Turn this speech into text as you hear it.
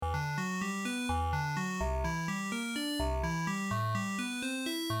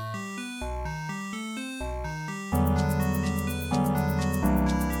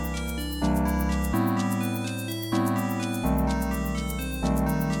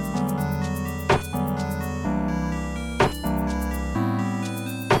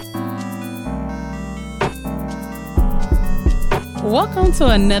Welcome to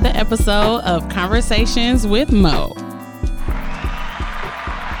another episode of Conversations with Mo.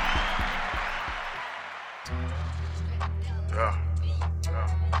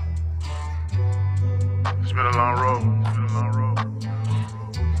 It's been a long road.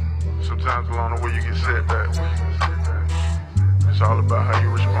 Sometimes along the way you get setback. It's all about how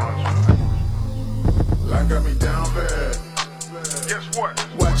you respond. Life got me down bad. Guess what?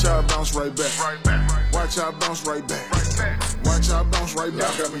 Watch how I bounce right back. Watch how I bounce right back. Watch how I bounce right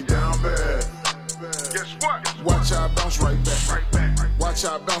back. Life got me down bad. Guess what? Watch how I bounce right back. Watch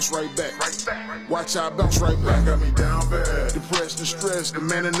how I bounce right back. Watch how I bounce right back. Got me down bad. Depressed and stressed. The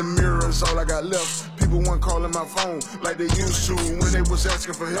man in the mirror is all I got left. People weren't calling my phone like they used to when they was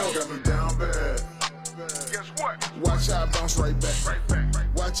asking for help. Got me down bad. Guess what? Watch how I bounce right back.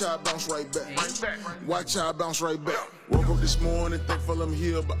 Watch how I bounce right back. Watch how I bounce right back. Woke up this morning thankful I'm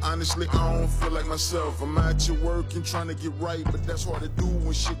here, but honestly I don't feel like myself. I'm out here working, trying to get right, but that's hard to do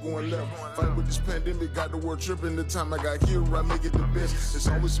when shit going left. Fight with this pandemic, got the world tripping. The time I got here, I make it the best. There's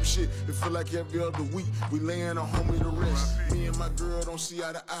always some shit that feel like every other week. We laying a homie to rest. Me and my girl don't see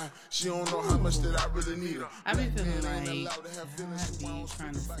eye to eye. She don't know how much that I really need her. I've been feeling like I be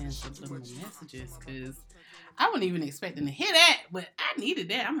trying to send subliminal messages because I wasn't even expecting to hear that, but I needed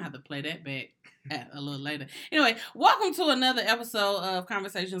that. I'm going to have to play that back a little later. Anyway, welcome to another episode of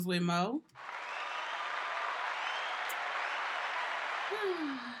Conversations with Mo.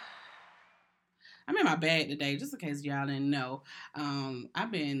 I'm in my bag today, just in case y'all didn't know.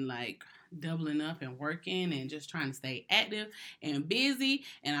 I've been like doubling up and working and just trying to stay active and busy,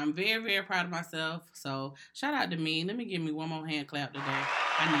 and I'm very, very proud of myself. So shout out to me. Let me give me one more hand clap today.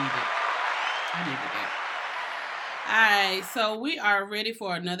 I needed that. Alright, so we are ready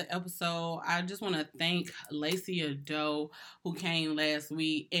for another episode. I just want to thank Lacey Ado, who came last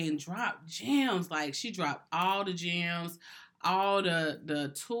week and dropped gems. Like, she dropped all the gems, all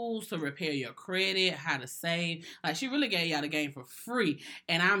the tools to repair your credit, how to save. Like, she really gave y'all the game for free.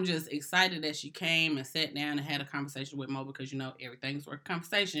 And I'm just excited that she came and sat down and had a conversation with Mo, because, you know, everything's worth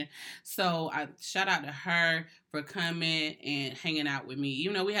conversation. So I shout out to her for coming and hanging out with me.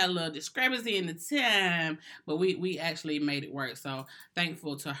 You know, we had a little discrepancy in the time, but we actually made it work. So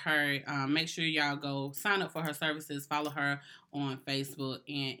thankful to her. Make sure y'all go sign up for her services, follow her on Facebook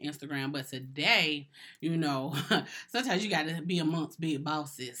and Instagram. But today, you know, sometimes you got to be amongst big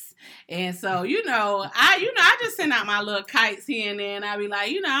bosses. And so, I just send out my little kites here and there, and I be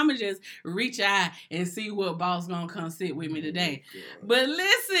like, I'm going to just reach out and see what boss going to come sit with me today. But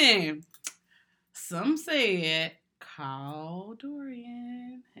listen, some said, call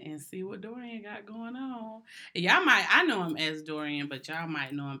Dorian and see what Dorian got going on. I know him as Dorian, but y'all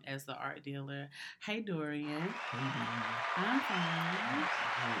might know him as the art dealer. Hey, Dorian. I'm fine.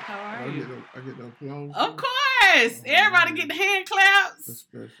 How are you? I get the applause. Of course. Everybody get the hand claps. That's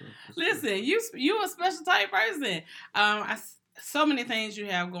special. Listen, you a special type person. So many things you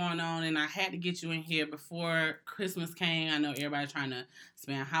have going on, and I had to get you in here before Christmas came. I know everybody's trying to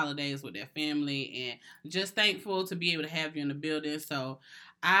spend holidays with their family, and just thankful to be able to have you in the building. So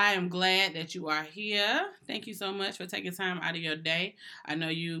I am glad that you are here. Thank you so much for taking time out of your day. I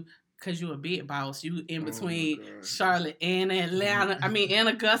know because you're a big boss. You in between Charlotte and Atlanta. And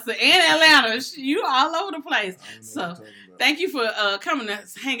Augusta and Atlanta. You all over the place. So thank you for coming to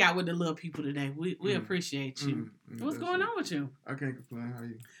hang out with the little people today. We appreciate you. What's going on with you? I can't complain. How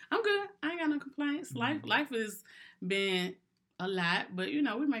you? I'm good. I ain't got no complaints. Life has been a lot, but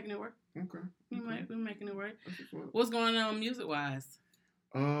we're making it work. Okay. We're making it work. What's going on music wise?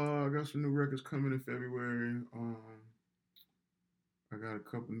 I got some new records coming in February. I got a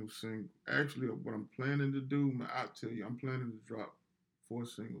couple new singles. Actually, what I'm planning to do, I'll tell you, I'm planning to drop 4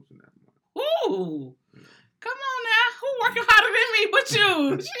 singles in that month. Ooh! Yeah. Come on now. Who working harder than me but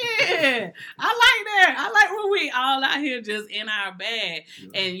you? Shit. I like that. I like when we all out here just in our bag.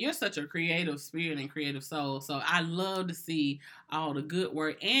 Yeah. And you're such a creative spirit and creative soul. So I love to see all the good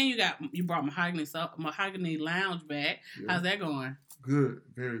work. And you brought Mahogany Lounge back. Yeah. How's that going? Good.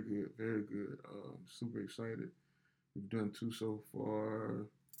 Very good. Very good. Super excited. We've done 2 so far.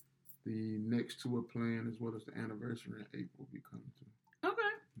 The next 2 are planned, as well as the anniversary in April will be coming to. Okay.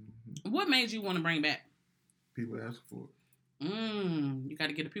 Mm-hmm. What made you want to bring back? People ask for it. You got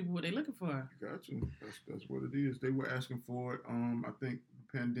to get the people what they're looking for. You got to. That's what it is. They were asking for it. I think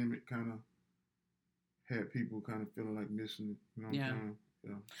the pandemic kind of had people kind of feeling like missing it. You know what I'm saying?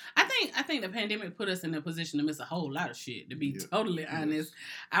 Yeah. I think the pandemic put us in a position to miss a whole lot of shit, to be totally honest.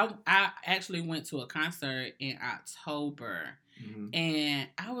 I actually went to a concert in October, and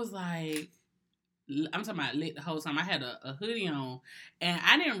I was like, I'm talking about lit the whole time. I had a hoodie on, and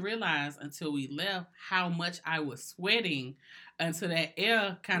I didn't realize until we left how much I was sweating until that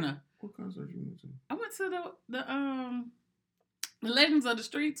air kind of. What concert you went to? I went to the Legends of the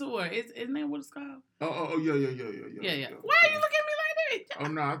Street tour. Isn't that what it's called? Oh, yeah. Yeah. Why are you looking at me like that? Oh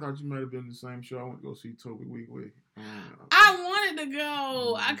no, I thought you might have been the same show. I went to go see Toby Weekway. I wanted to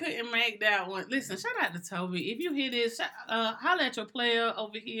go. I couldn't make that one. Listen, shout out to Toby. If you hear this, holler at your player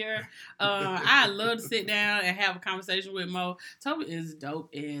over here. I love to sit down and have a conversation with Mo. Toby is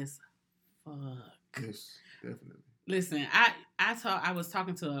dope as fuck. Yes, definitely. Listen, I was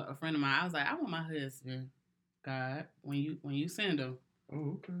talking to a friend of mine. I was like, I want my husband, God, when you send him.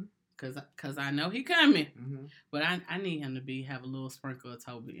 Oh, okay. Cause I know he coming, Mm-hmm. but I need him to have a little sprinkle of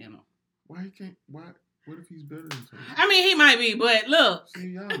Toby in him. Why he can't? Why? What if he's better than Toby? I mean, he might be, but look. See,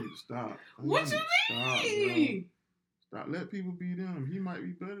 y'all need to stop. What you mean? Stop. Let people be them. He might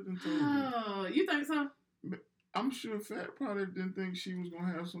be better than Toby. Oh, you think so? I'm sure Fat probably didn't think she was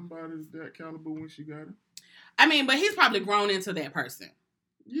gonna have somebody that caliber when she got him. I mean, but he's probably grown into that person.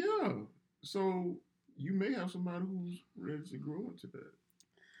 Yeah. So you may have somebody who's ready to grow into that.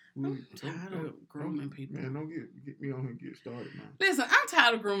 I'm tired of grooming people. Man, don't get me on here and get started, man. Listen, I'm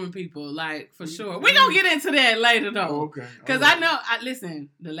tired of grooming people, like, for sure. We're going to get into that later, though. Oh, okay. Because I know, listen,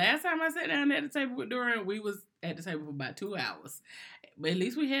 the last time I sat down at the table with Dorian, we was at the table for about 2 hours. But at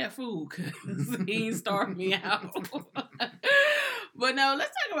least we had food, because he ain't starved me out. But no,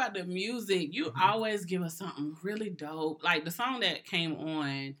 let's talk about the music. You always give us something really dope. Like, the song that came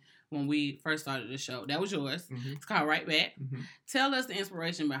on when we first started the show, that was yours. Mm-hmm. It's called Right Back. Mm-hmm. Tell us the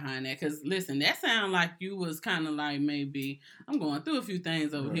inspiration behind that, because listen, that sound like you was kind of like, maybe I'm going through a few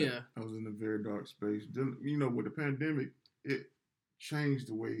things over here. I was in a very dark space. You know, with the pandemic, it changed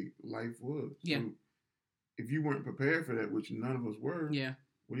the way life was. Yeah. So if you weren't prepared for that, which none of us were,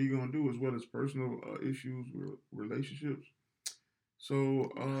 what are you gonna do? As well as personal issues with relationships.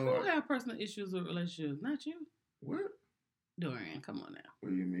 So who have personal issues with relationships? Not you. What? Dorian, come on now. What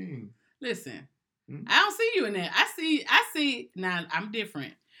do you mean? Listen, I don't see you in that. I see, now I'm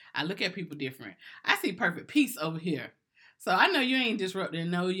different. I look at people different. I see perfect peace over here. So I know you ain't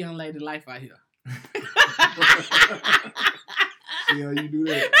disrupting no young lady life out here. See how you do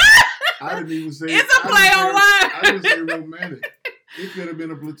that? I didn't even say... It's a play on words. I didn't say romantic. It could have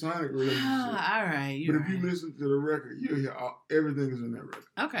been a platonic relationship. All right. But if you listen to the record, you'll hear everything is in that record.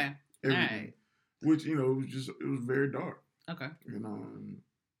 Okay. Everything. All right. Which, you know, it was very dark. Okay. You know,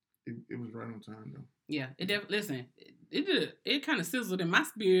 it was right on time though. Yeah, listen, it kind of sizzled in my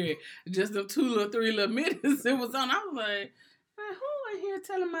spirit. Just the 3 little minutes it was on. I was like, who in here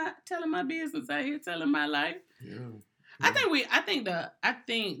telling my business out here, telling my life? Yeah. I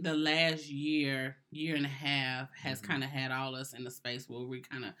think the last year and a half has kind of had all us in the space where we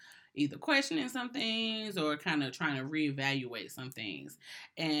kind of either questioning some things or kind of trying to reevaluate some things.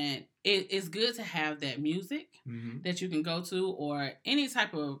 And it's good to have that music that you can go to, or any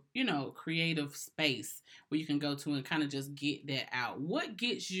type of, you know, creative space where you can go to and kind of just get that out. What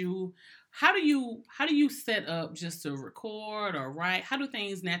gets you, how do you set up just to record or write? How do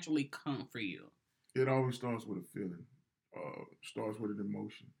things naturally come for you? It always starts with a feeling, starts with an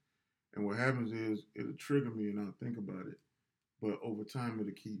emotion. And what happens is it'll trigger me and I'll think about it. But over time,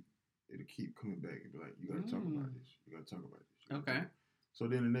 it'll keep coming back and be like, you got to talk about this. You got to talk about this. Okay. So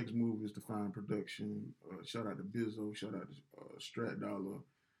then the next move is to find production. Shout out to Bizzo. Shout out to Strat Dollar,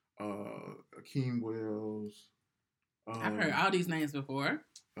 Akeem Wells. I've heard all these names before.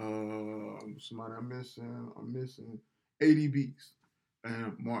 Somebody I'm missing. 80 Beats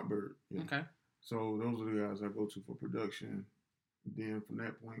and Mark Bird. Yeah. Okay. So those are the guys I go to for production. Then from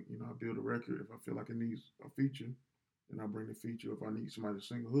that point, you know, I build a record. If I feel like it needs a feature, then I bring the feature. If I need somebody to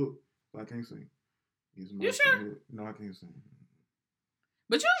sing a hook, I can't sing. You sure? No, I can't sing.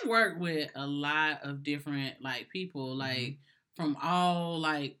 But you've worked with a lot of different, like, people, like, from all,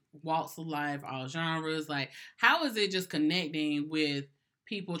 like, walks of life, all genres. Like, how is it just connecting with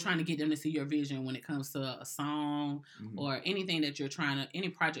people, trying to get them to see your vision when it comes to a song or anything that you're any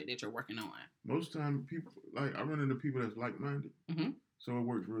project that you're working on? Most time, people, like, I run into people that's like-minded, so it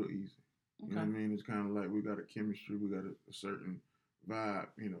works real easy. Okay. You know what I mean? It's kind of like we got a chemistry, we got a certain vibe,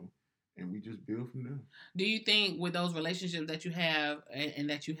 you know, and we just build from there. Do you think with those relationships that you have and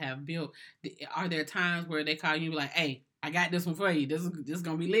that you have built, are there times where they call you like, hey, I got this one for you. This is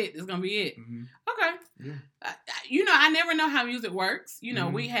going to be lit. This is going to be it. Okay. Yeah. You know, I never know how music works. You know,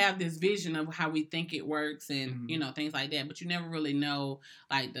 we have this vision of how we think it works and, you know, things like that. But you never really know,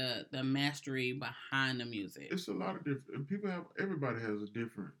 like, the mastery behind the music. It's a lot of different... Everybody has a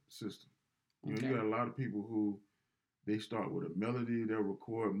different system. You know, you got a lot of people who They start with a melody. They'll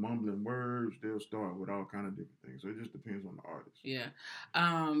record mumbling words. They'll start with all kind of different things. So it just depends on the artist. Yeah.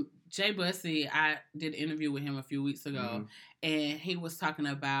 Jay Bussey, I did an interview with him a few weeks ago, and he was talking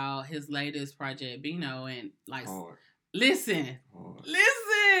about his latest project, Bino, and like, Hard. listen. Hard.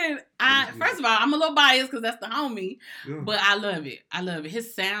 First of all, I'm a little biased because that's the homie, Yeah. but I love it.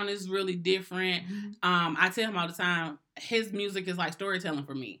 His sound is really different. I tell him all the time, his music is like storytelling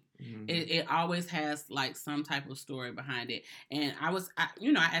for me. It always has like some type of story behind it. And I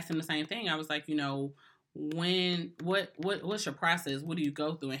asked him the same thing. I was like, what's your process? What do you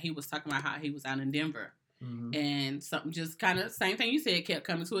go through? And he was talking about how he was out in Denver. And something just kind of, same thing you said, kept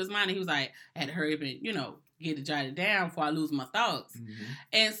coming to his mind. And he was like, I had to hurry up and, get it jotted down before I lose my thoughts.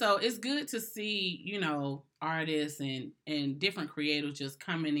 And so it's good to see, artists and different creators just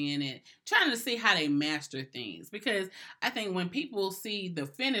coming in and trying to see how they master things. Because I think when people see the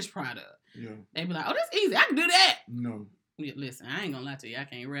finished product, they be like, oh, that's easy. I can do that. No. Listen, I ain't gonna lie to you. I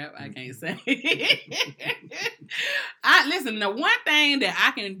can't rap. I can't sing. Listen, the one thing that I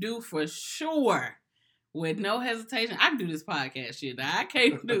can do for sure, with no hesitation, I can do this podcast shit. I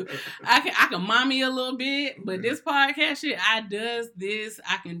can mommy a little bit, but this podcast shit, I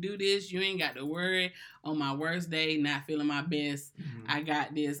can do this. You ain't got to worry on my worst day, not feeling my best. I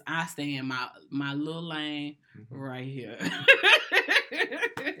got this. I stay in my little lane right here. Ain't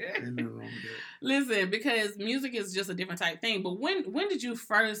nothing wrong with that. Listen, because music is just a different type thing. But when did you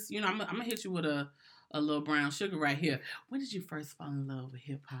first, I'm gonna hit you with a little brown sugar right here. When did you first fall in love with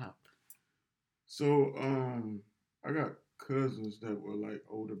hip hop? So, I got cousins that were like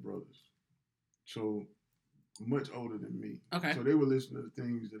older brothers, so much older than me. Okay. So they were listening to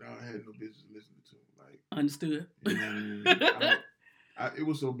things that I had no business listening to. Like, understood. You know what I mean? It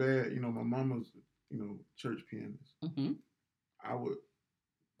was so bad. My mama's, church pianist. I would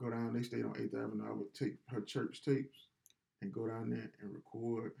go down. They stayed on 8th Avenue. I would take her church tapes and go down there and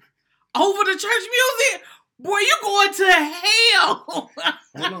record over the church music. Boy, you going to hell. Hold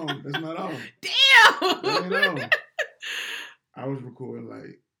on, that's not all. Damn. That ain't all. I was recording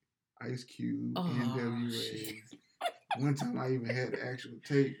like Ice Cube, NWA. One time I even had the actual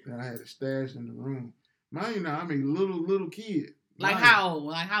tape that I had a stash in the room. Mind you now, I'm a little kid. Like how old?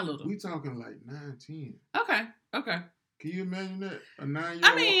 Like how little? We talking like 9, 10. Okay. Can you imagine that? A 9-year-old.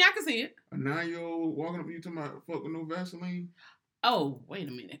 I mean, I can see it. A 9-year-old walking up to you talking about fuck with no Vaseline. Oh, wait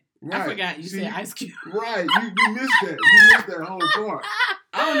a minute. Right. I forgot you said Ice Cube. Right. You missed that. You missed that whole part.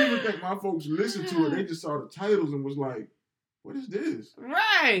 I don't even think my folks listened to it. They just saw the titles and was like, what is this?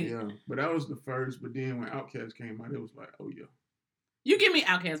 Right. Yeah. But that was the first. But then when Outkast came out, it was like, oh, yeah. You give me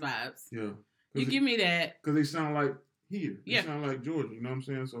Outkast vibes. Yeah. You give me that. Because they sound like here. They sound like Georgia. You know what I'm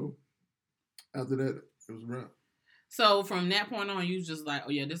saying? So after that, it was a wrap. So from that point on, you just like, oh,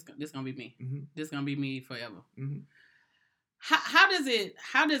 yeah, this going to be me. This going to be me forever. How does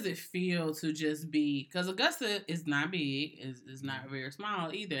it feel to just be, because Augusta is not big, is not very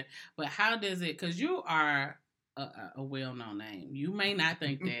small either, but how does it, because you are a well-known name. You may not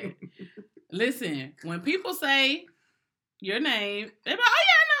think that. Listen, when people say your name, they're like, oh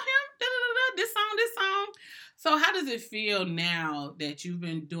yeah, I know him, this song. So how does it feel now that you've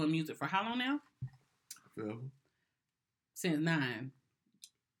been doing music for how long now? Forever. Since 9.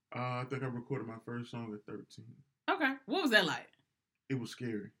 I think I recorded my first song at 13. Okay. What was that like? It was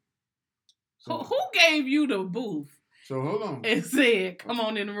scary. So, who gave you the booth? So hold on. And said, come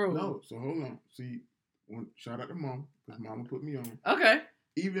on in the room. No, so hold on. See, shout out to Mom, because Mama put me on. Okay.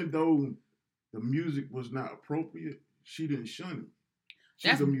 Even though the music was not appropriate, she didn't shun it.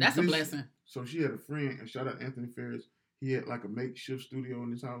 That's a blessing. So she had a friend, and shout out to Anthony Ferris. He had like a makeshift studio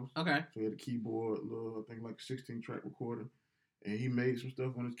in his house. Okay. So he had a keyboard, I think like a 16-track recorder. And he made some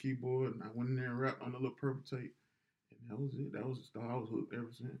stuff on his keyboard, and I went in there and rapped on a little purple tape. And that was it. That was the start. I was hooked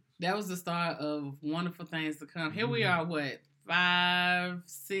ever since. That was the start of wonderful things to come. Here we are, what, 5,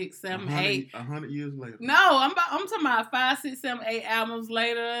 6, 7, 8? 100 years later. No, I'm talking about 5, 6, 7, 8 albums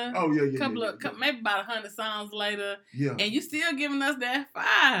later. Oh yeah. Maybe about 100 songs later. Yeah. And you still giving us that 5.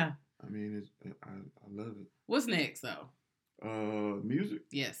 I mean, I love it. What's next though? Music.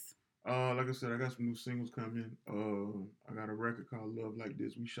 Yes. Like I said, I got some new singles coming. I got a record called Love Like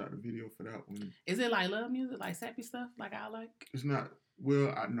This. We shot the video for that one. Is it like love music, like sappy stuff, like I like? It's not.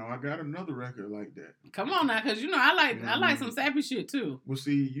 Well, I got another record like that. Come on now, because I like some sappy shit too. Well,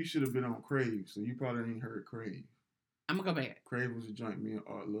 see, you should have been on Crave, so you probably ain't heard Crave. I'm gonna go back. Crave was a joint me and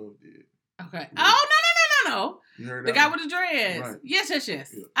Art Love did. Okay. Yeah. Oh no. You heard the that guy one? with the dreads. Right. Yes. Yeah.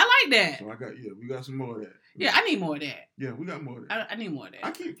 I like that. So we got some more of that. Yeah, I need more of that. Yeah, we got more of that. I need more of that.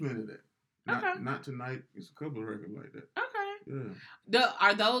 I keep playing of that. Not tonight. It's a couple of records like that. Okay. Yeah.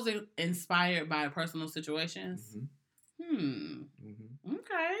 Are those inspired by personal situations? Mm-hmm.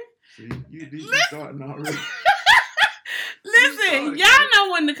 Okay. See, you starting already. Listen, y'all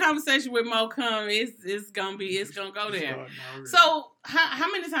know when the conversation with Mo comes, it's gonna go there. So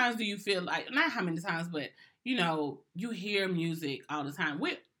how many times do you feel like, not how many times, but you know, you hear music all the time?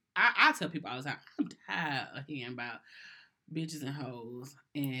 I tell people all the time, I'm tired of hearing about bitches and hoes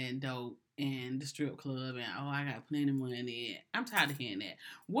and dope and the strip club and I got plenty of money. I'm tired of hearing that.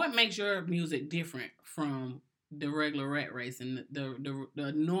 What makes your music different from the regular rat race and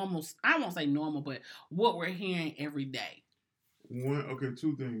the normal? I won't say normal, but what we're hearing every day.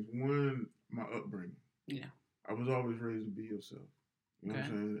 Two things. One, my upbringing. Yeah. I was always raised to be yourself. You know what I'm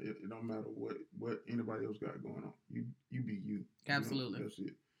saying? It don't matter what anybody else got going on. You be you. Absolutely. You know? That's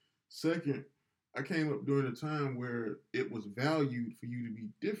it. Second, I came up during a time where it was valued for you to be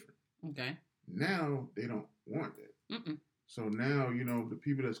different. Okay. Now they don't want that. Mm-mm. So now, you know, the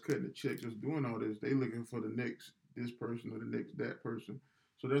people that's cutting the checks, that's doing all this, they looking for the next this person or the next that person.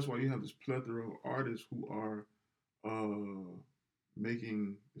 So that's why you have this plethora of artists who are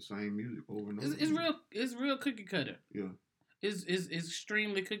making the same music over and over. It's real cookie cutter. Yeah. It's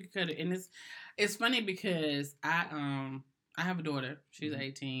extremely cookie cutter, and it's funny because I have a daughter. She's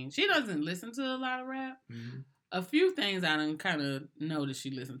 18. She doesn't listen to a lot of rap. Mm-hmm. A few things I done kind of know that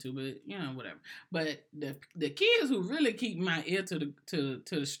she listened to, but you know, whatever. But the kids who really keep my ear to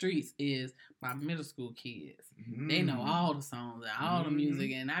the streets is my middle school kids. Mm-hmm. They know all the songs and all the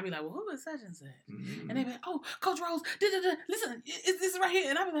music, and I be like, well, who is such and such? Mm-hmm. And they be like, oh, Coach Rose, listen, this is right here,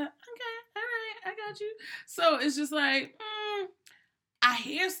 and I be like, okay, all right, I got you. So it's just like, I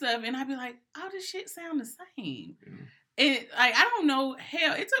hear stuff, and I be like, oh, this shit sound the same. Mm-hmm. And like, I don't know,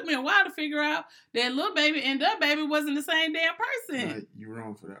 hell, it took me a while to figure out that Lil Baby and Da Baby wasn't the same damn person. Nah, you're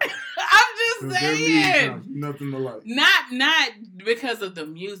wrong for that. I'm just saying. Nothing alike. Not because of the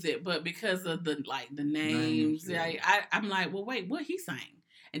music, but because of the names. Yeah. Like, I'm like, well, wait, what he sang?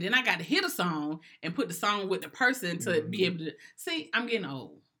 And then I got to hit a song and put the song with the person to be able to see. I'm getting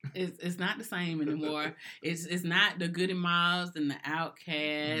old. It's not the same anymore. It's not the Goody Miles and the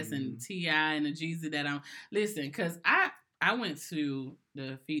Outkast and T.I. and the Jeezy that I'm... Listen, because I went to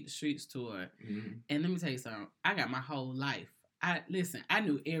the Feed the Streets tour, and let me tell you something. I got my whole life. I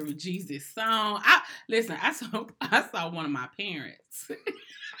knew every Jeezy song. I saw one of my parents.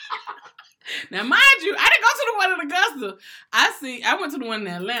 Now, mind you, I didn't go to the one in Augusta. I went to the one in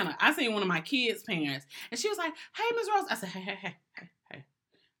Atlanta. I seen one of my kids' parents, and she was like, "Hey, Miss Rose." I said, "Hey.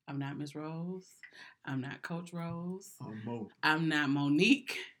 I'm not Miss Rose. I'm not Coach Rose. I'm not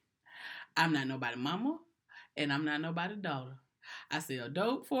Monique. I'm not nobody mama. And I'm not nobody daughter. I sell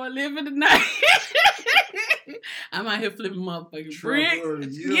dope for a living tonight. I'm out here flipping motherfucking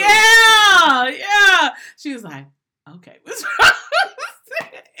bricks. Yeah. She was like, okay, Miss Rose.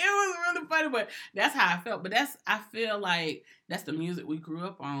 It was really funny, but that's how I felt. But I feel like that's the music we grew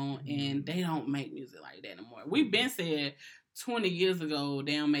up on, and they don't make music like that anymore. We've been said 20 years ago,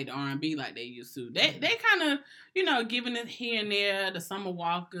 they don't make the R&B like they used to. They kind of, you know, giving it here and there. The Summer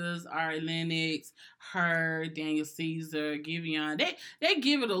Walkers, Ari Lennox, her, Daniel Caesar, Giveon. They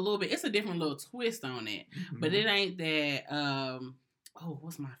give it a little bit. It's a different little twist on it. Mm-hmm. But it ain't that,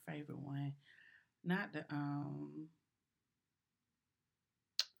 what's my favorite one? Not the,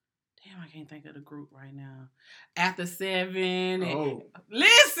 damn, I can't think of the group right now. After 7.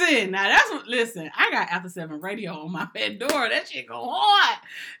 Listen, I got After 7 radio on my bed door. That shit go hard.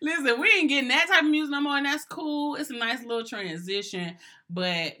 Listen, we ain't getting that type of music no more, and that's cool. It's a nice little transition.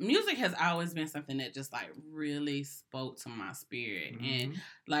 But music has always been something that just like really spoke to my spirit. Mm-hmm. And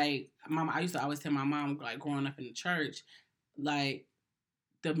like, I used to always tell my mom, like growing up in the church, like,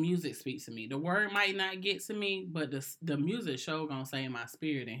 the music speaks to me. The word might not get to me, but the music sure gonna save my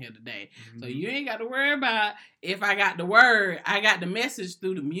spirit in here today. Mm-hmm. So you ain't got to worry about if I got the word. I got the message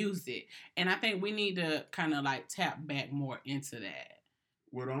through the music. And I think we need to kind of like tap back more into that.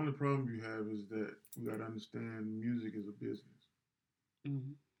 Well, the only problem you have is that we got to understand music is a business.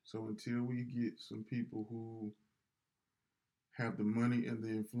 Mm-hmm. So until we get some people who have the money and the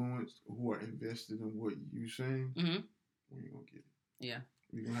influence, who are invested in what you saying, we ain't gonna get it. Yeah.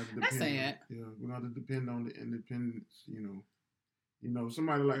 We're gonna have to depend. We're gonna have to depend on the independence. You know,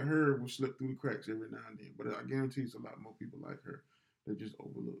 somebody like her will slip through the cracks every now and then. But I guarantee it's a lot more people like her that just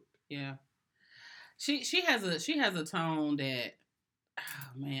overlooked. Yeah, she has a tone that,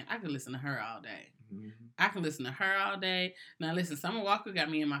 oh man, I could listen to her all day. Mm-hmm. I can listen to her all day. Now listen, Summer Walker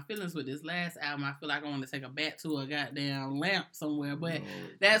got me in my feelings with this last album. I feel like I want to take a bat to a goddamn lamp somewhere, but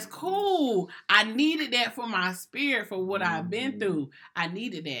that's cool. I needed that for my spirit, for what I've been through. I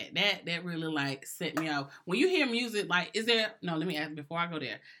needed that. That really like set me off. When you hear music, like, let me ask before I go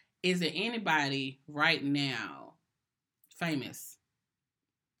there, is there anybody right now famous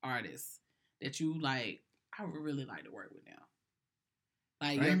artists that you like. I would really like to work with them.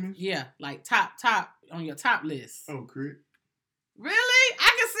 Like like top on your top list. Oh, Crit. Really?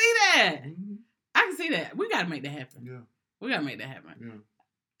 I can see that. Mm-hmm. I can see that. We gotta make that happen. Yeah. We gotta make that happen. Yeah.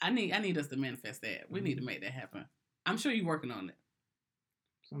 I need us to manifest that. We need to make that happen. I'm sure you're working on it.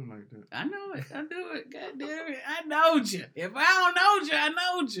 Something like that. I know it. I do it. God damn it. I knowed you. If I don't know you, I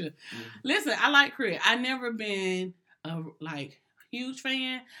knowed you. Yeah. Listen, I like Crit. I never been a huge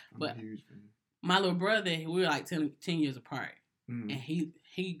fan, but my little brother, we were like 10 years apart. Mm-hmm. And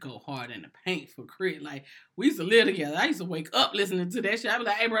he go hard in the paint for Crit. Like, we used to live together. I used to wake up listening to that shit. I'd be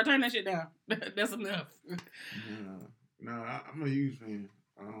like, hey, bro, turn that shit down. That's enough. No, I'm a huge fan.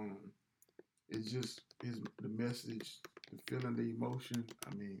 It's just the message, the feeling, the emotion.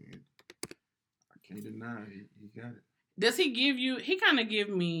 I mean, I can't deny he got it. Does he give you? He kind of give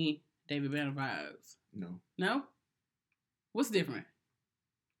me David Banner vibes. No. What's different?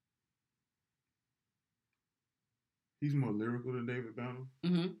 He's more lyrical than David Banner.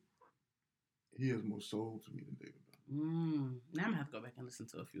 Mm-hmm. He has more soul to me than David Banner. Now I'm gonna have to go back and listen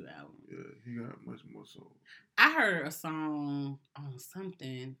to a few albums. Yeah, he got much more soul. I heard a song on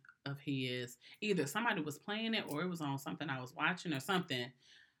something of his. Either somebody was playing it or it was on something I was watching or something.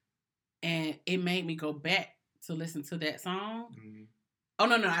 And it made me go back to listen to that song. Mm-hmm. Oh,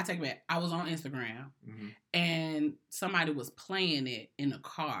 no, I take it back. I was on Instagram and somebody was playing it in a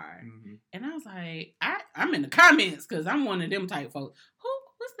car. Mm-hmm. And I was like, I'm in the comments because I'm one of them type folks.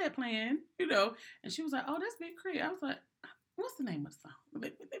 What's that playing? You know? And she was like, oh, that's Big Crit. I was like, what's the name of the song?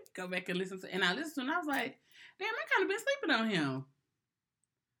 Let me go back and listen to it. And I listened to it and I was like, damn, I kind of been sleeping on him.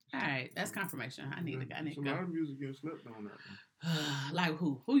 All right, that's confirmation. I need to go. A lot of music getting slept on that. Like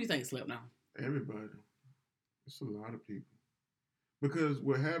who? Who you think slept on? Everybody. It's a lot of people. Because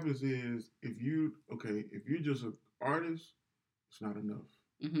what happens is, if you're just an artist, it's not enough.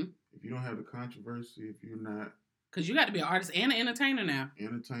 Mm-hmm. If you don't have the controversy, if you're not... Because you got to be an artist and an entertainer now.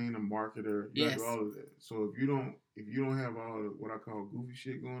 Entertainer, marketer, you got to do all of that. So if you don't have all of what I call goofy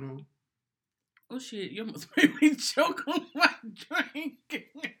shit going on... Oh shit, you almost made me choke on my drink.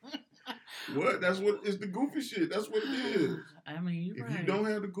 What? It's the goofy shit. That's what it is. I mean, you're right. If you don't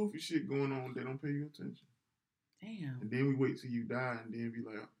have the goofy shit going on, they don't pay you attention. Damn. And then we wait till you die and then be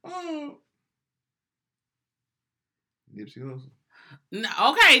like, oh. Nipsey Hussle. No,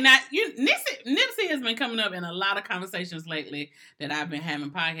 okay, now Nipsey has been coming up in a lot of conversations lately that I've been having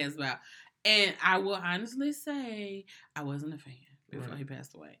podcasts about. And I will honestly say I wasn't a fan before he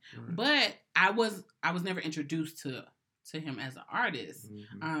passed away. Right. But I was never introduced to him as an artist.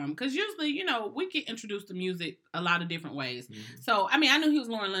 Because usually, we get introduced to music a lot of different ways. Mm-hmm. So, I mean, I knew he was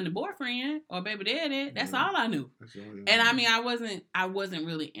Lauren London boyfriend or baby daddy. That's all I knew. And I mean, I wasn't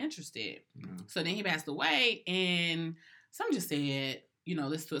really interested. No. So then he passed away and some just said,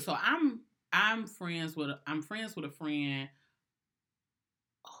 listen to it. So I'm friends with a friend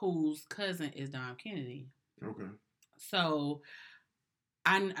whose cousin is Dom Kennedy. Okay. So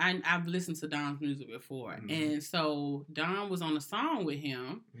I've listened to Dom's music before. Mm-hmm. And so Dom was on a song with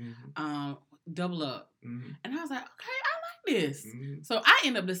him, Double Up. Mm-hmm. And I was like, okay, I like this. Mm-hmm. So I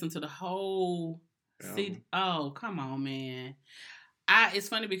ended up listening to the whole CD. Oh, come on, man. It's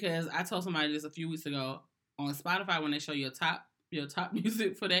funny because I told somebody this a few weeks ago on Spotify when they show your top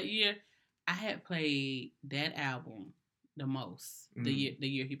music for that year. I had played that album the most the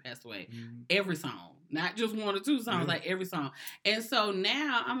year he passed away. Mm-hmm. Every song, not just one or two songs, like every song. And so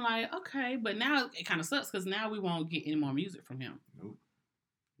now I'm like, okay, but now it kind of sucks because now we won't get any more music from him. Nope.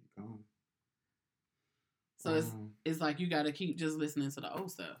 So it's like you got to keep just listening to the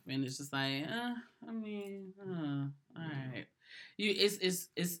old stuff, and it's just like, all right.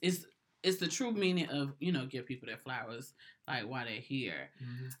 It's the true meaning of give people their flowers like while they're here.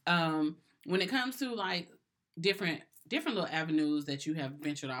 Mm-hmm. When it comes to like different little avenues that you have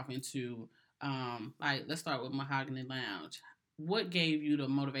ventured off into, like let's start with Mahogany Lounge. What gave you the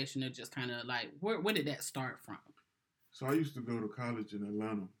motivation to just kind of like where did that start from? So I used to go to college in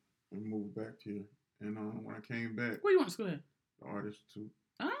Atlanta and move back here, and when I came back, where you went to school at? The Artist too.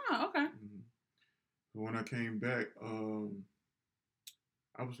 Oh, okay. Mm-hmm. So when I came back,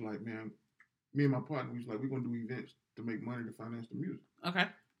 I was like, man, me and my partner, we was like, we're gonna do events to make money to finance the music. Okay.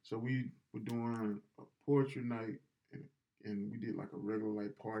 So we were doing a poetry night. And we did like a regular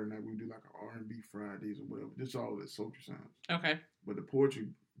like party night. We would do like an R&B Fridays or whatever. Just all that Sultry Sounds. Okay. But the poetry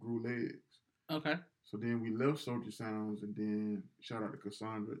grew legs. Okay. So then we left Sultry Sounds, and then shout out to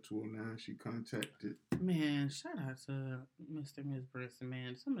Cassandra at 209. She contacted. Man, shout out to Mr. and Miss Brisson,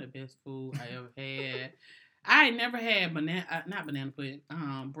 man. Some of the best food I ever had. I never had not banana pudding,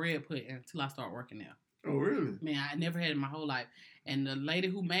 bread pudding until I started working there. Oh, really? Man, I never had it in my whole life. And the lady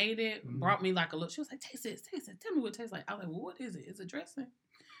who made it brought me like a little. She was like, "Taste it, taste it. Tell me what it tastes like." I was like, "Well, what is it? Is it dressing?"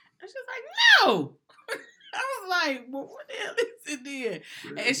 And she was like, "No." I was like, "Well, what the hell is it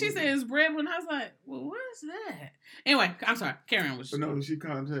then?" And she said it's bread. And I was like, "Well, what is that?" Anyway, I'm sorry. Carry on with But no, she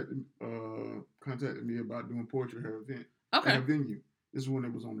contacted me about doing poetry at her event. Okay. At her venue. This is when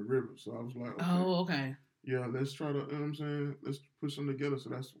it was on the river. So I was like, okay. Oh, okay. Yeah, let's try to, you know what I'm saying? Let's put something together. So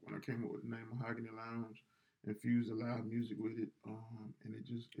that's when I came up with the name Mahogany Lounge, infused the live music with it. And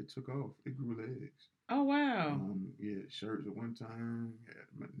it took off. It grew legs. Oh, wow. Yeah, shirts at one time, had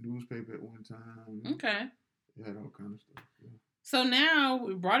my newspaper at one time. Okay. It had all kind of stuff. Yeah. So now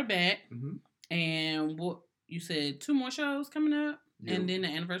we brought it back. And what you said, 2 more shows coming up? Yeah. And then the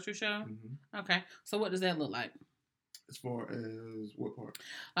anniversary show? Okay. So what does that look like? As far as what part?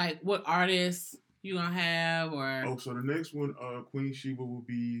 Like what artists you gonna have, or so the next one, Queen Sheba will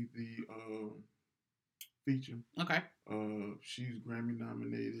be the feature. Okay. She's Grammy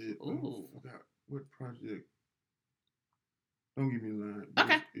nominated. Ooh. I forgot what project. Don't give me a line.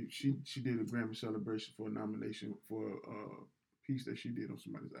 Okay. She did a Grammy celebration for a nomination for a piece that she did on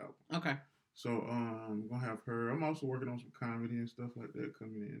somebody's album. Okay. So I'm gonna have her. I'm also working on some comedy and stuff like that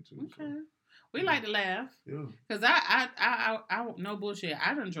coming in too. Okay. So. We like to laugh. Yeah. Cause I no bullshit.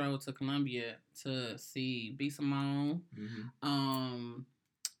 I done drove to Columbia to see B. Simone, and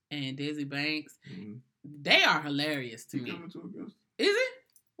Desi Banks. They are hilarious to me. Coming to Augusta? Is it?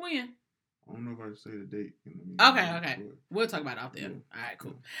 When? I don't know if I should say the date. Okay. We'll talk about it out there. Yeah. All right,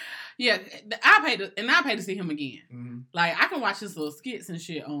 cool. Yeah, I pay to see him again. Like, I can watch his little skits and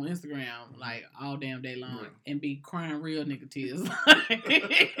shit on Instagram, like, all damn day long, and be crying real nigga tears.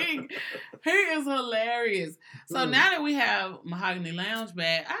 He is hilarious. So now that we have Mahogany Lounge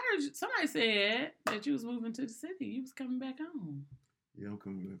back, I heard somebody said that you was moving to the city. You was coming back home. Yeah, I'm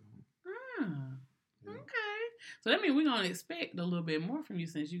coming back home. Yeah. Okay. So that means we're going to expect a little bit more from you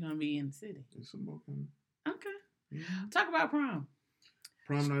since you're going to be in the city. There's some more coming. Okay. Yeah. Talk about prom.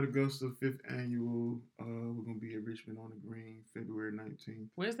 Prom Night Augusta, 5th annual. We're going to be at Richmond on the Green, February 19th.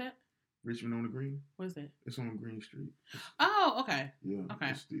 Where's that? Richmond on the Green. Where's that? It's on Green Street. Oh, okay. Yeah. Okay.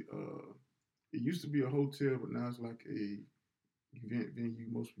 It's it used to be a hotel, but now it's like a event venue.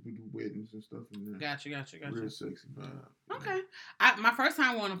 Most people do weddings and stuff in there. Gotcha. Real sexy vibe. Okay. My first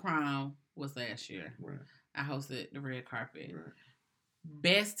time going to prom was last year. Right. I hosted the red carpet. Right.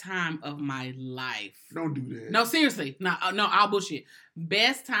 Best time of my life. Don't do that. No, seriously. No, I'll bullshit.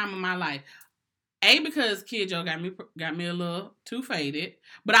 Best time of my life. Because Kid Joe got me a little too faded,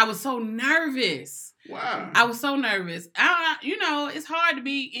 but I was so nervous. Wow. I was so nervous. It's hard to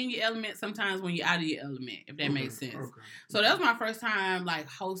be in your element sometimes when you're out of your element, if that makes sense. Okay. So that was my first time like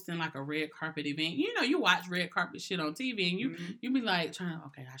hosting like a red carpet event. You watch red carpet shit on TV and you be like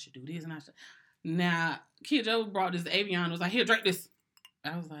I should do this and I should. Now, Kid Joe brought this Avion and was like, "Here, drink this."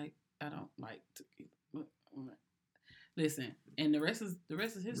 I was like, "I don't like tequila." Listen, and the rest is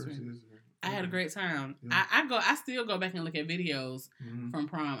history. I had a great time. Yeah. I still go back and look at videos from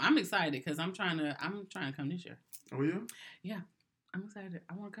prom. I'm excited because I'm trying to come this year. Oh yeah? Yeah. I'm excited.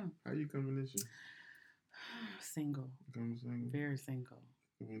 I want to come. How you coming this year? Single. Coming single? Very single.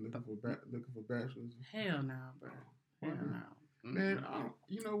 Looking for bachelors? Hell no, bro. Hell no. Man,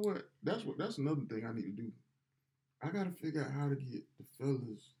 you know what? That's another thing I need to do. I gotta figure out how to get the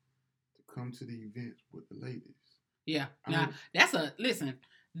fellas to come to the events with the ladies. Yeah. Now listen.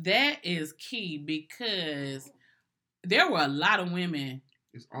 That is key because there were a lot of women.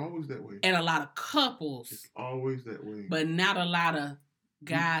 It's always that way. And a lot of couples. It's always that way. But not a lot of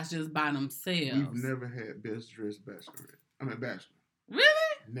guys just by themselves. We've never had best dressed bachelor. Really?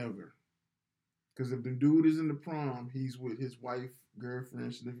 Never. Because if the dude is in the prom, he's with his wife,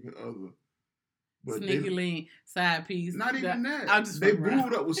 girlfriend, significant other. But sneaky link, side piece. Not even that. They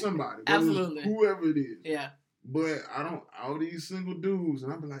booed up with somebody. Absolutely. Whoever it is. Yeah. But all these single dudes,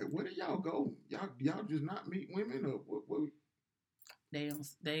 and I be like, where do y'all go? Y'all just not meet women or what? They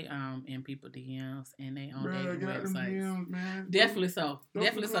in people DMs and they on their websites. DMs, man. Definitely so.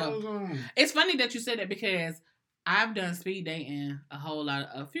 Definitely so. It's funny that you said that because I've done speed dating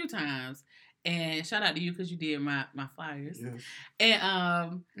a few times, and shout out to you because you did my flyers. Yes.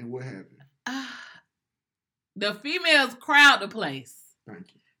 And what happened? The females crowd the place.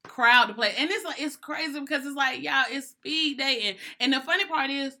 Thank you. Crowd to play. And it's crazy because it's like, y'all, it's speed dating. And the funny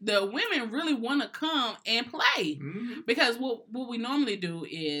part is the women really want to come and play. Because what we normally do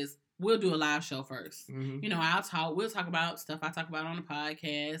is we'll do a live show first. We'll talk about stuff I talk about on the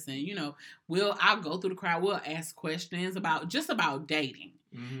podcast. And, I'll go through the crowd. We'll ask questions about dating.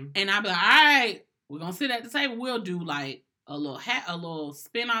 And I'll be like, all right, we're going to sit at the table. We'll do like a little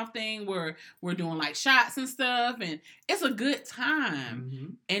spin-off thing where we're doing like shots and stuff, and it's a good time. Mm-hmm.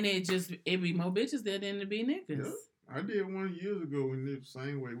 And it be more bitches there than to be niggas. Yep. I did one years ago, and the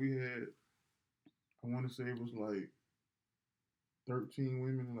same way we had, I want to say it was like 13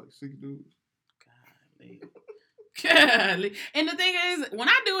 women and like 6 dudes. Golly. And the thing is, when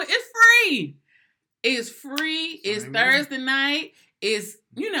I do it, it's free. It's free. It's Thursday night. It's,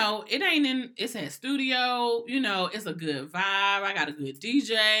 it ain't it's at studio. It's a good vibe. I got a good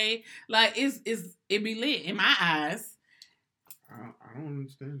DJ. Like, it be lit in my eyes. I don't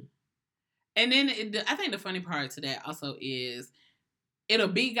understand it. And then I think the funny part to that also is it'll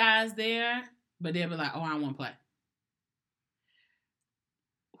be guys there, but they'll be like, oh, I don't want to play.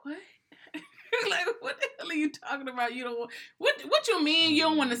 What? Like, what the hell are you talking about? You don't. What you mean you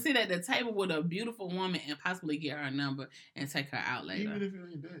don't want to sit at the table with a beautiful woman and possibly get her number and take her out later? Even if it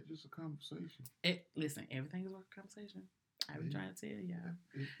ain't that, just a conversation. Listen, everything is worth a conversation. I've been trying to tell y'all.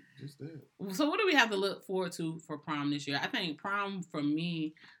 Just that. So what do we have to look forward to for prom this year? I think prom for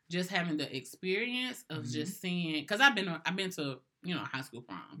me, just having the experience of just seeing, because I've been to high school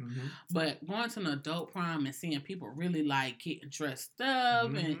prom, but going to an adult prom and seeing people really like getting dressed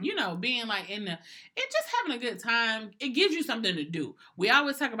up and being like and just having a good time, it gives you something to do. We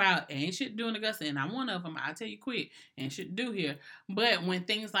always talk about ain't shit to do in Augusta, and I'm one of them. I'll tell you quick, ain't shit to do here. But when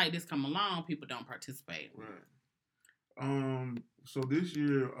things like this come along, people don't participate. Right. So this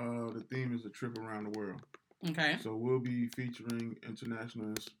year, the theme is a trip around the world. Okay. So we'll be featuring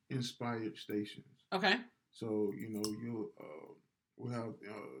international inspired stations. Okay. So we'll have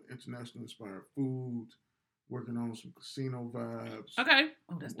international inspired foods, working on some casino vibes. Okay.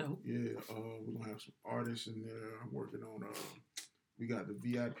 Oh, that's dope. Yeah. We're gonna have some artists in there working on. We got the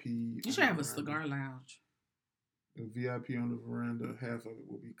VIP. You should have a cigar lounge. The VIP on the veranda, half of it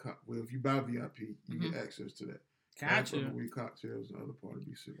will be well. If you buy VIP, you get access to that. Gotcha. Half of it will be cocktails, and the other part will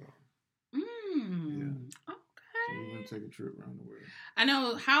be cigars. Yeah. So Okay. we're gonna take a trip around the world. I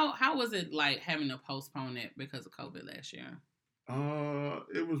know. How was it like having to postpone it because of COVID last year?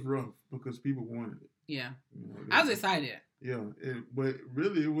 It was rough because people wanted it. Yeah. I was excited. Yeah, but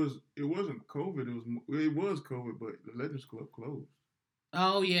really it wasn't COVID. It was COVID, but the Legends Club closed.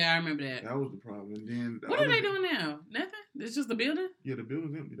 Oh yeah, I remember that. That was the problem. And then what are they doing now? Nothing. It's just the building. Yeah, the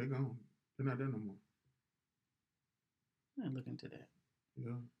building's empty. They're gone. They're not there no more. I'm look into that.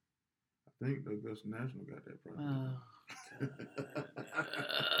 Yeah, I think the Augusta National got that problem. Oh,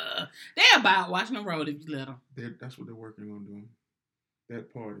 they're about watching the road if you let them. That's what they're working on doing.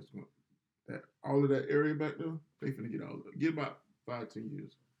 That part is going. That all of that area back there, they finna get all of it. Get about 5-10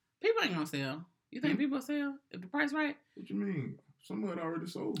 years. People ain't gonna sell. You think people sell if the price right? What you mean? Some of it already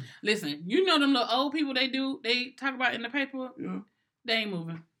sold. Listen, them little old people they talk about in the paper. Yeah, they ain't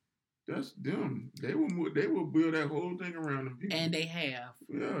moving. That's them. They will build that whole thing around them people. And they have.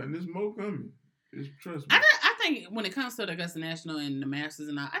 Yeah, and there's more coming. Trust me. I think when it comes to the Augusta National and the Masters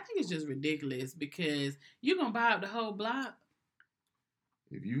and all, I think it's just ridiculous because you're gonna buy up the whole block.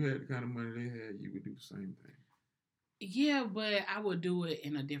 If you had the kind of money they had, you would do the same thing. Yeah, but I would do it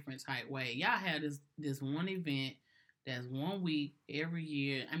in a different type way. Y'all have this one event that's 1 week every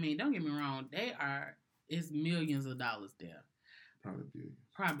year. I mean, don't get me wrong. It's millions of dollars there. Probably billions.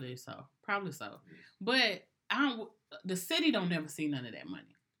 Probably so. But the city don't never see none of that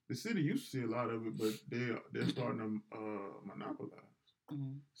money. The city used to see a lot of it, but they're starting to monopolize.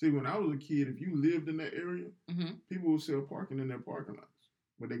 Mm-hmm. See, when I was a kid, if you lived in that area, people would sell parking in their parking lots.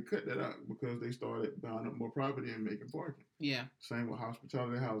 But they cut that out because they started buying up more property and making parking. Yeah. Same with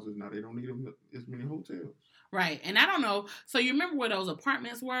hospitality houses. Now they don't need as many hotels. Right. And I don't know. So you remember where those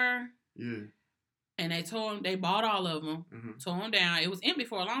apartments were? Yeah. And they bought all of them, tore them down. It was empty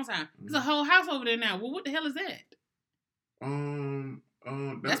for a long time. There's a whole house over there now. Well, what the hell is that?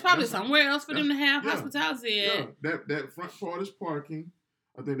 That's probably somewhere else for them to have hospitality at. Yeah, that front part is parking.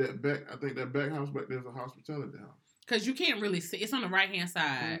 I think that back house back there is a hospitality house. Because you can't really see. It's on the right-hand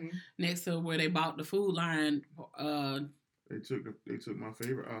side next to where they bought the food line. They took my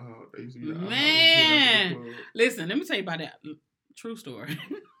favorite IHOP. They used to be the Man! Listen, let me tell you about that. True story.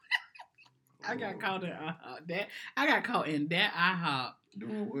 I got caught in IHOP. I got caught in that IHOP.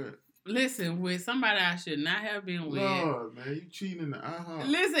 Doing what? Listen, with somebody I should not have been with. Lord, man, you cheating in the IHOP.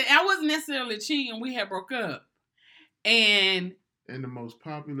 Listen, I wasn't necessarily cheating. We had broke up. And in the most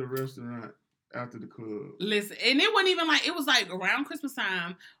popular restaurant after the club. Listen, and it wasn't even like, it was like around Christmas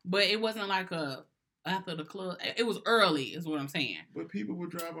time, but it wasn't like a after the club. It was early, is what I'm saying. But people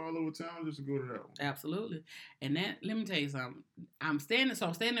would drive all over town just to go to that one. Absolutely. And that, let me tell you something. I'm standing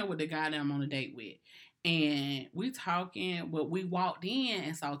there with the guy that I'm on a date with. And we talking, but we walked in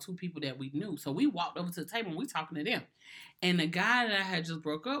and saw two people that we knew. So we walked over to the table and we talking to them. And the guy that I had just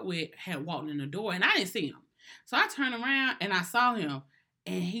broke up with had walked in the door and I didn't see him. So I turned around and I saw him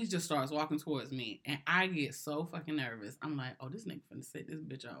and he just starts walking towards me. And I get so fucking nervous. I'm like, oh, this nigga finna set this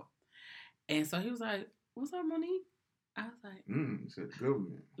bitch off. And so he was like, what's up, Monique? I was like, he said the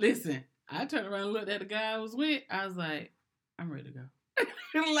government. Listen, I turned around and looked at the guy I was with. I was like, I'm ready to go.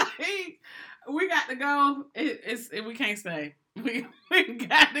 Like, we got to go. We can't stay. We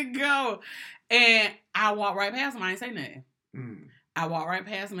got to go. And I walked right past him. I ain't say nothing. I walked right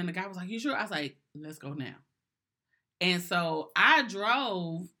past him and the guy was like, you sure? I was like, let's go now. And so I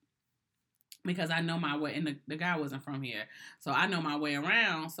drove because I know my way. And the guy wasn't from here. So I know my way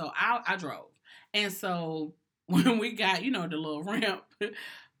around. So I drove. And so when we got, the little ramp,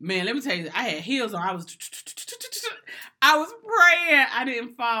 man, let me tell you, I had heels on. I was praying I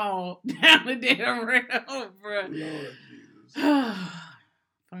didn't fall down the damn ramp, bro. Lord Jesus.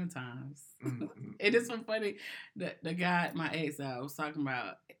 Fun times. It is so funny. The guy, my ex, I was talking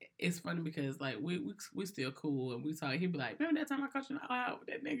about, it's funny because, like, we still cool, and we talk, he'd be like, remember that time I caught you out with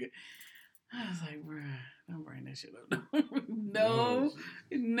that nigga? I was like, bro, don't bring that shit up.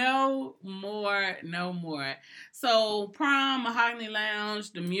 No more. So, prom, Mahogany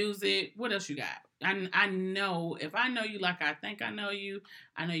Lounge, the music, what else you got? I know, if I know you like I think I know you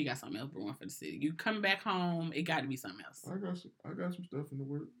got something else brewing for the city. You come back home, it got to be something else. I got some stuff in the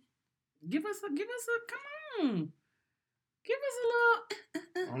works. Give us a, come on. Give us a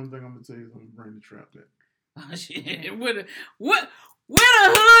little. Only thing I'm going to tell you is I'm going to bring the trap back. Oh, shit. Where the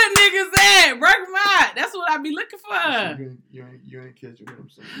hood niggas at? Break them out. That's what I be looking for. You ain't catching what I'm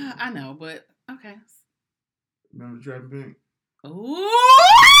saying. I know, but okay. Remember the Trap Pink? Ooh!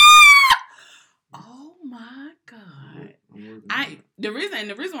 Oh my God! The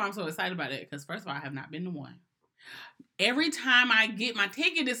reason why I'm so excited about it because first of all, I have not been to one. Every time I get my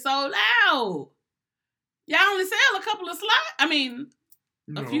ticket, it's sold out. Y'all only sell a couple of slots. I mean,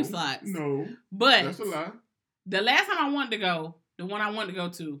 a few slots. No, but that's a lie. The last time I wanted to go, the one I wanted to go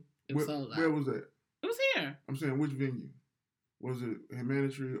to, it was sold out. Where was that? It was here. I'm saying which venue? Was it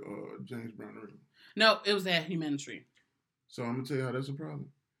Humanitary or James Brown Arena? No, it was at Humanitary. So I'm gonna tell you how that's a problem.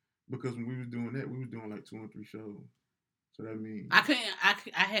 Because when we was doing that, we was doing like 2 or 3 shows. So that means I couldn't.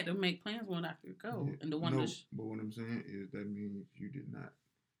 I had to make plans when I could go. Yeah, and the one but what I'm saying is that means you did not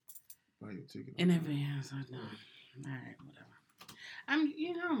buy your ticket in advance. I know. All right, whatever.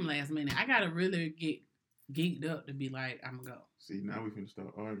 I'm last minute. I gotta really get geeked up to be like, I'm gonna go. See, now we finna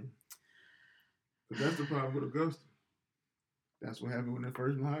start arguing. But that's the problem with Augusta. That's what happened when I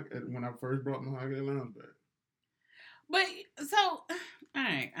first brought Mahogany Lounge back. But so, all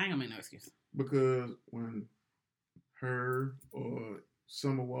right, I ain't gonna make no excuse. Because when her or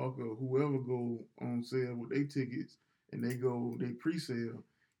Summer Walker or whoever go on sale with their tickets and they pre-sale,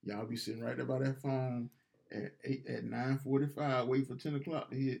 y'all be sitting right there by that phone at 9:45, wait for 10 o'clock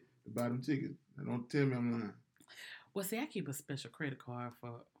to hit to buy them tickets. And don't tell me I'm lying. Well, see, I keep a special credit card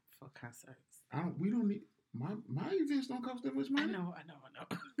for concerts. We don't need. My events don't cost that much money. I know.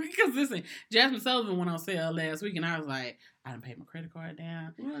 Because listen, Jasmine Sullivan went on sale last week, and I was like, I done paid my credit card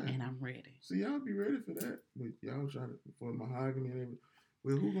down, and I'm ready. So y'all be ready for that, but y'all try to for Mahogany and everything.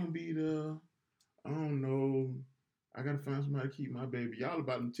 Well, who gonna be the? I don't know. I gotta find somebody to keep my baby. Y'all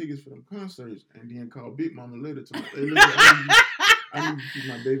about them tickets for them concerts, and then call Big Mama later to hey, listen, I need to keep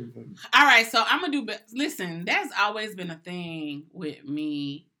my baby for me. All right, so I'm gonna do. Listen, that's always been a thing with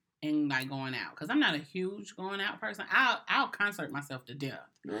me. And like going out, because I'm not a huge going out person. I'll concert myself to death,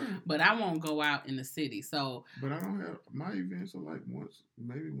 but I won't go out in the city. So, but I don't have my events are like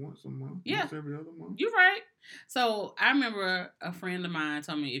maybe once a month, once every other month. You're right. So I remember a friend of mine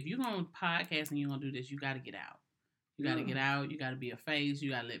told me if you're gonna podcast and you're gonna do this, you got to get out. You got to get out. You got to be a face.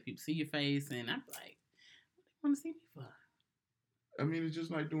 You got to let people see your face. And I'm like, what do you want to see me for? I mean, it's just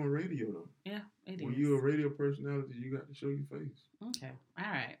like doing radio, though. Yeah, it is. When you're a radio personality, you got to show your face. Okay, all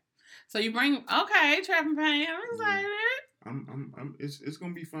right. So you bring Trap and Pain. I'm excited. It's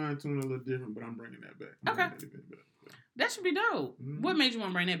gonna be fine tuned a little different, but I'm bringing that back. Okay, that should be dope. Mm-hmm. What made you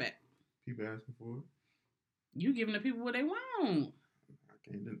want to bring that back? People asking for it. You giving the people what they want.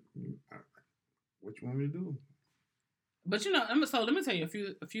 I can't. What you want me to do? But so let me tell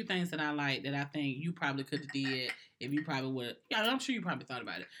you a few things that I like that I think you probably could have did if you probably would. Yeah, I'm sure you probably thought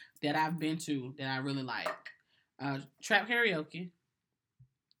about it. That I've been to that I really like. Trap karaoke.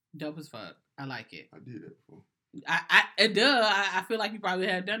 Dope as fuck. I like it. I did that before. I feel like you probably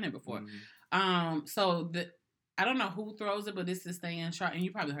had done it before. So I don't know who throws it, but this is staying sharp, and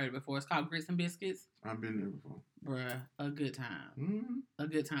you probably heard it before. It's called Grits and Biscuits. I've been there before. Bruh, a good time. Mm-hmm. A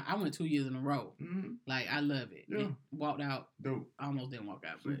good time. I went 2 years in a row. Mm-hmm. Like, I love it. Yeah. Walked out. Dope. I almost didn't walk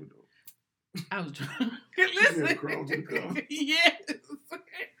out, Super but dope. I was drunk. Listen. Crawl to the car. Yes.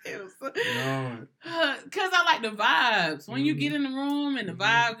 It was Lord. Cause I like the vibes. When you get in the room and the Mhm.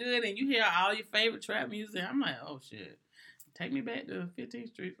 vibe good and you hear all your favorite trap music, I'm like, oh shit. Take me back to 15th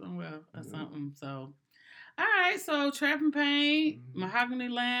Street somewhere or something. So, all right. So, Trap and Paint, Mhm. Mahogany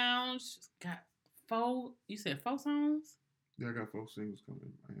Lounge, got 4, you said 4 songs? Yeah, I got 4 singles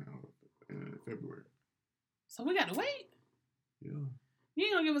coming in February. So, we got to wait. Yeah. You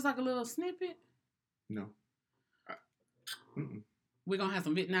ain't gonna give us like a little snippet? No. We're gonna have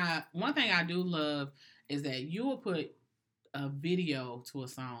some Now, one thing I do love is that you will put a video to a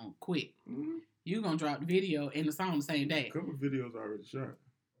song quick. Mm-hmm. You're gonna drop the video and the song the same day. A couple videos already shot.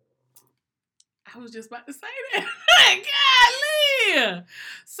 I was just about to say that. Golly!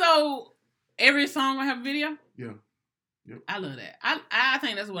 So every song will have a video? Yeah. Yep. I love that. I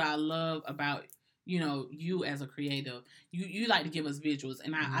think that's what I love about, you as a creative. You like to give us visuals.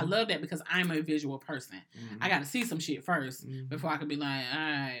 And I love that because I'm a visual person. Mm-hmm. I got to see some shit first Mm-hmm. before I can be like, all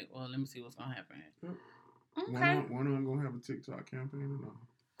right, well, let me see what's going to happen. Yep. Okay. One of them going to have a TikTok campaign or not?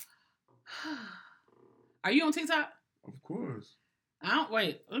 Are you on TikTok? Of course. I don't.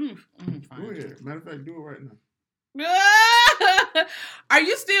 Wait. Let me find Go ahead. Matter of fact, do it right now. you. Are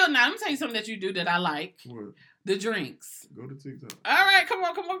you still now? Let me tell you something that you do that I like. What? The drinks. Go to TikTok. All right, come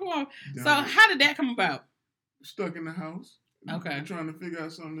on. Down So how did that come about? Stuck in the house. Okay. I'm trying to figure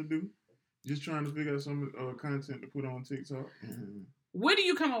out something to do. Just trying to figure out some content to put on TikTok. And Where do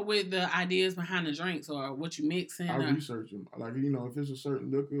you come up with the ideas behind the drinks or what you mix in? I research them. Like, if it's a certain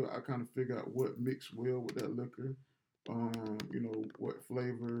liquor, I kind of figure out what mixed well with that liquor. What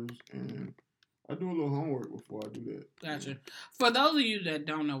flavors, and I do a little homework before I do that. Gotcha. For those of you that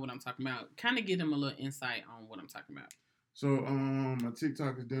don't know what I'm talking about, kind of give them a little insight on what I'm talking about. So, my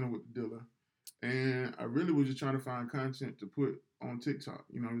TikTok is Dinner with the Dealer, and I really was just trying to find content to put on TikTok.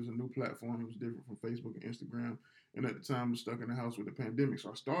 It was a new platform. It was different from Facebook and Instagram, and at the time, I was stuck in the house with the pandemic,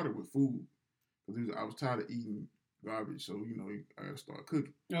 so I started with food because I was tired of eating garbage, so I got to start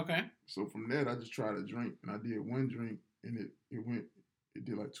cooking. Okay. So from that, I just tried a drink, and I did one drink, and it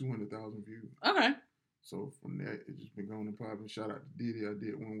did like 200,000 views. Okay. So from that, it just been going and popping. Shout out to Diddy. I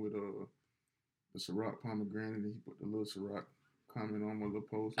did one with the Ciroc pomegranate, and he put the little Ciroc comment on my little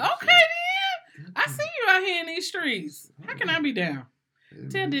post. Okay, then. I see you out here in these streets. How can I be down?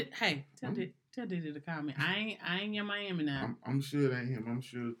 Tell Diddy to call me. I ain't in Miami now. I'm sure it ain't him. I'm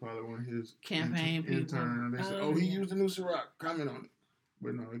sure it's probably one of his campaign people. Intern. They said, he used the new Ciroc. Comment on it.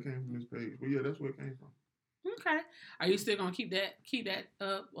 But no, it came from his page. But yeah, that's where it came from. Okay. Are you still gonna keep that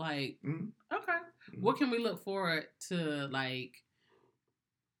up? Like, Mm-hmm. Okay. Mm-hmm. What can we look forward to? Like,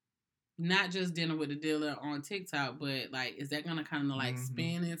 not just Dinner with the Dealer on TikTok, but like, is that gonna kind of like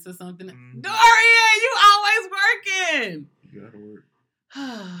spin into something? Mm-hmm. Dorian, you always working. You gotta work.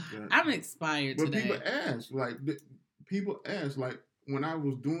 I'm inspired but today. People ask, like when I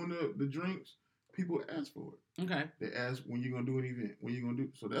was doing the drinks, people asked for it. Okay. They ask when you gonna do an event, when you gonna do.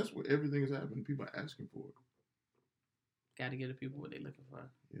 So that's what everything is happening. People are asking for it. Got to give the people what they're looking for.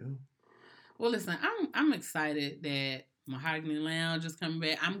 Yeah. Well, listen, I'm excited that Mahogany Lounge is coming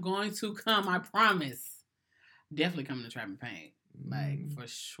back. I'm going to come. I promise. Definitely coming to Trap and Paint. Like, for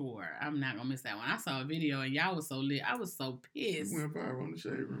sure. I'm not going to miss that one. I saw a video and y'all was so lit. I was so pissed. We went viral on the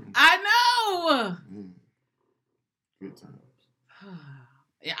Shade Room. I know. Good times.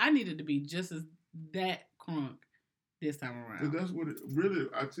 Yeah, I needed to be just as that crunk this time around. That's what it really,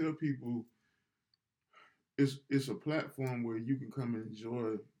 I tell people, it's a platform where you can come and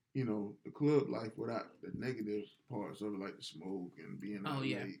enjoy, the club life without the negative parts of it, like the smoke and being out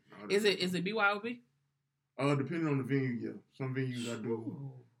late. Is it BYOB? Depending on the venue, yeah. Some venues I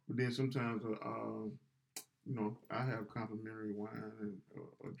do, but then sometimes, I have complimentary wine and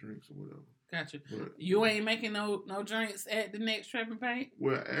or drinks or whatever. Gotcha. But you ain't making no drinks at the next Trap and Paint?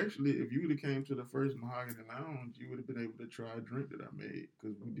 Well, actually, if you would have came to the first Mahogany Lounge, you would have been able to try a drink that I made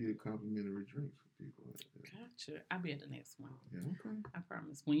because we did complimentary drinks for people. Gotcha. I'll be at the next one. Yeah, okay. I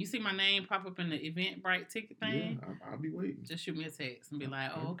promise. When you see my name pop up in the Eventbrite ticket thing, I'll be waiting. just shoot me a text and be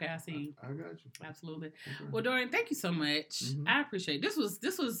like, "Oh, okay, I see you." I got you. Absolutely. Okay. Well, Dorian, thank you so much. Mm-hmm. I appreciate it. This was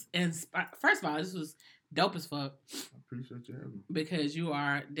first of all, this was dope as fuck. I appreciate you having me. Because you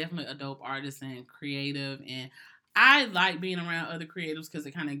are definitely a dope artist and creative, and I like being around other creatives because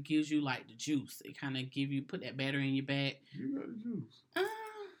it kind of gives you like the juice. It kind of put that battery in your back. You got the juice.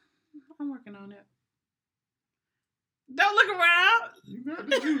 I'm working on it. Don't look around. You got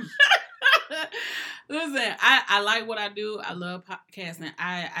the juice. Listen, I like what I do. I love podcasting.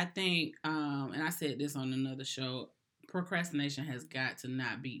 I think, and I said this on another show, procrastination has got to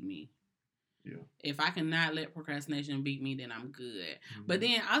not beat me. Yeah. If I cannot let procrastination beat me, then I'm good. Mm-hmm. But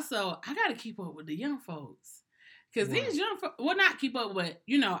then also, I got to keep up with the young folks. Because these young folks, well, not keep up, but,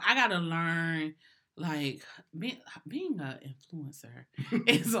 I got to learn, like, being an influencer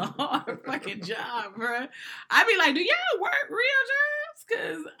is a hard fucking job, bro. I be like, do y'all work real jobs?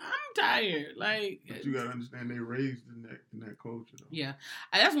 Because I'm tired. Like, but you got to understand they raised in that culture, though. Yeah.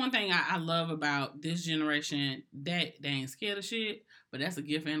 That's one thing I love about this generation, that they ain't scared of shit, but that's a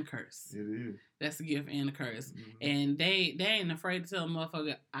gift and a curse. It is. That's a gift and a curse. Mm-hmm. And they ain't afraid to tell a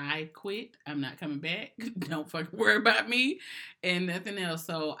motherfucker, I quit. I'm not coming back. Don't fucking worry about me and nothing else.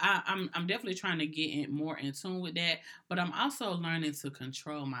 So I'm definitely trying to get more in tune with that. But I'm also learning to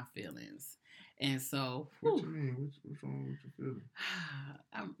control my feelings. And so... What you mean? What's wrong with your feelings?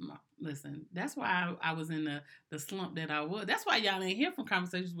 Listen, that's why I was in the slump that I was. That's why y'all ain't hear from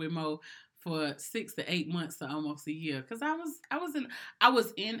Conversations with Mo for 6 to 8 months to almost a year, because I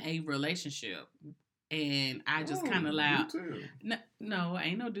was in a relationship, and I just kind of allowed. No,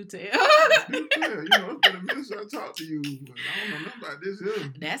 ain't no do tell. Do tell. It's been a minute since I talked to you, but I don't know nothing about this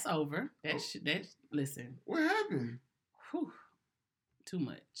here. That's over. That's listen. What happened? Whew, too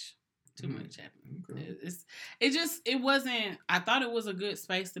much. Too much happened. Okay. It wasn't. I thought it was a good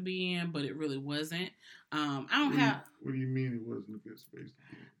space to be in, but it really wasn't. I don't have. What do you mean it wasn't a good space to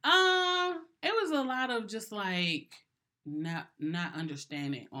be in? It was a lot of just like not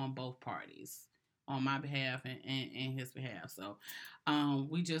understanding on both parties, on my behalf and his behalf. So,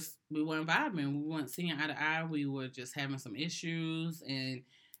 we weren't vibing. We weren't seeing eye to eye. We were just having some issues, and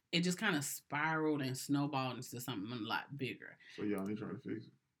it just kind of spiraled and snowballed into something a lot bigger. So y'all ain't trying to fix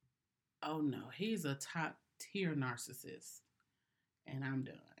it? Oh no, he's a top tier narcissist, and I'm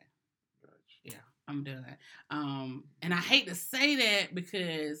done. Gotcha. Yeah, I'm done. And I hate to say that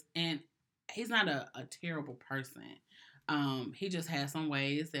because, and he's not a terrible person. He just has some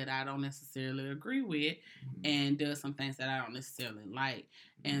ways that I don't necessarily agree with, and does some things that I don't necessarily like.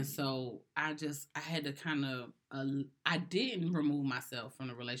 And so I had to kind of, I didn't remove myself from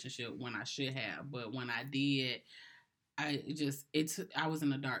the relationship when I should have, but when I did, I was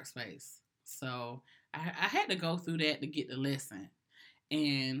in a dark space. So I had to go through that to get the lesson.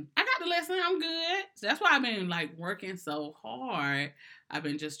 And I got the lesson. I'm good. So that's why I've been like working so hard. I've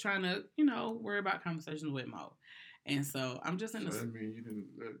been just trying to, worry about Conversations with Mo. And so I'm just in So that means you didn't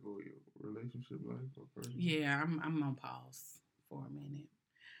let go of your relationship life or person? Yeah, I'm on pause for a minute.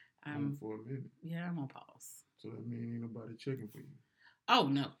 For a minute? Yeah, I'm on pause. So that means ain't nobody checking for you? Oh,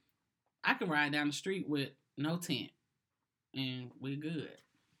 no. I can ride down the street with no tent. And we're good.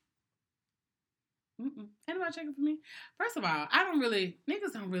 Anybody checking for me? First of all,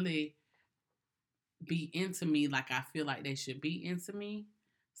 niggas don't really be into me like I feel like they should be into me.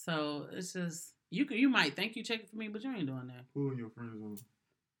 So it's just, you might think you checking for me, but you ain't doing that. Who are your friends on?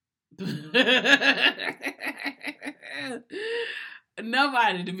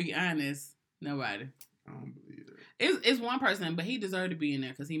 Nobody, to be honest. Nobody. I don't believe that. It's one person, but he deserved to be in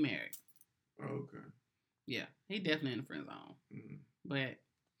there because he married. Oh, okay. Yeah, he definitely in the friend zone. Mm-hmm. But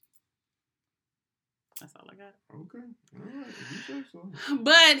that's all I got. Okay, all right. If you say so.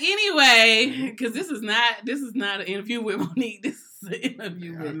 But anyway, because this is not an interview with Monique. This is an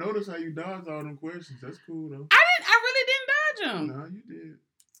interview with. I noticed how you dodged all them questions. That's cool though. I really didn't dodge them. No, you did.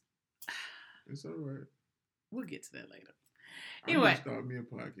 It's all right. We'll get to that later. Anyway, start me a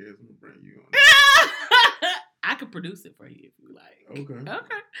podcast. I'm gonna bring you on. I could produce it for you if you like. Okay.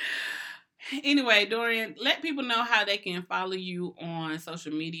 Anyway, Dorian, let people know how they can follow you on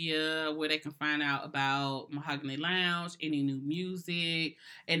social media, where they can find out about Mahogany Lounge, any new music,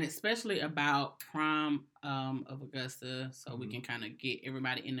 and especially about Prom of Augusta, so we can kind of get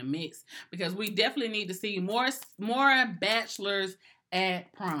everybody in the mix, because we definitely need to see more bachelors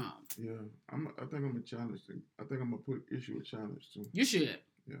at prom. Yeah, I think I'm a challenge. I think I'm gonna issue a challenge too. You should.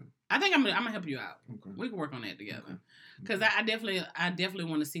 Yeah. I think I'm gonna help you out. Okay. We can work on that together. Because I definitely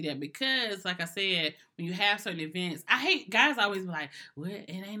want to see that, because like I said, when you have certain events, I hate guys always be like, well, it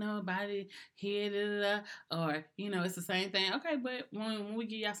ain't nobody here, or it's the same thing. Okay, but when we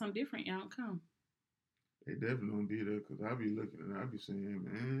give y'all something different, y'all don't come. They definitely don't be there, because I be looking and I be saying,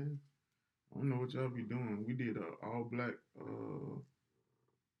 man, I don't know what y'all be doing. We did a all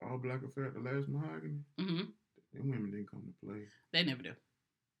black affair at the last Mahogany. Mm-hmm. Them women didn't come to play. They never do.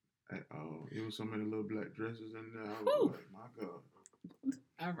 At all. It was so many little black dresses in there. I was like, my God.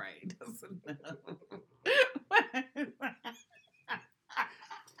 All right. That's enough.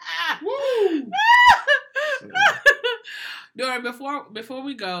 Woo! story before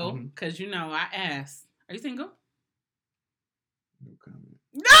we go, because I asked, are you single? No comment.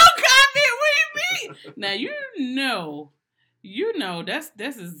 No comment. What do you mean? Now you know that's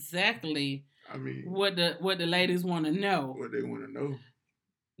exactly. I mean, what the ladies want to know. What they want to know.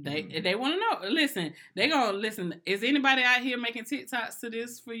 They want to know. Listen, they gonna listen. Is anybody out here making TikToks to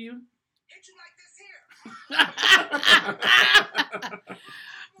this for you? Hit you like this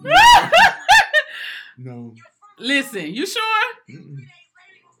here. No. Listen, you sure?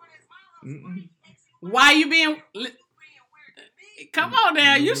 Mm-mm. Why you being? Come on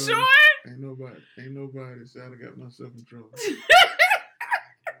now, you sure? Ain't nobody. So I got myself in trouble.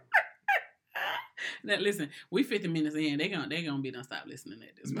 Now, listen, we 50 minutes in. They gonna be done. Stop listening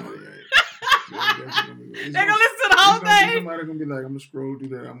at this point. They gonna listen to the whole thing. Somebody gonna be like, I'm gonna scroll through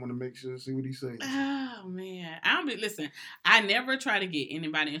that. I'm gonna make sure see what he says. Oh man, listen. I never try to get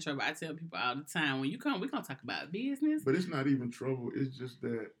anybody in trouble. I tell people all the time, when you come, we gonna talk about business. But it's not even trouble. It's just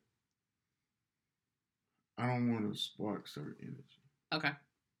that I don't want to spark certain energy. Okay.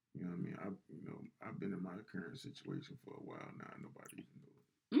 You know what I mean? I've been in my current situation for a while now. Nobody even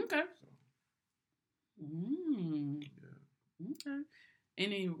knew it. Okay. So. Yeah. Okay.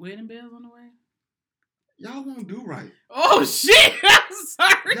 Any wedding bells on the way? Y'all won't do right. Oh shit! I'm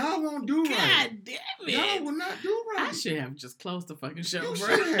sorry. Y'all won't do right. God damn it! Y'all will not do right. I should have just closed the fucking show, You bro.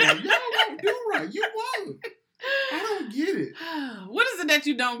 should have. Y'all won't do right. You won't. I don't get it. What is it that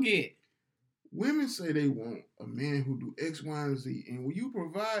you don't get? Women say they want a man who do X, Y, and Z, and when you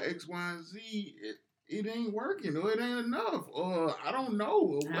provide X, Y, and Z, it ain't working, or it ain't enough, or I don't know,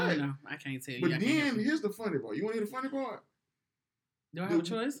 or what. I don't know. I can't tell you. But then here's the funny part. You want to hear the funny part? Do I have a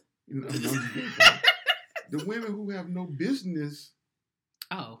choice? No, the women who have no business,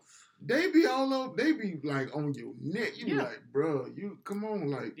 they be all up. They be like on your neck. You be like, bro, you come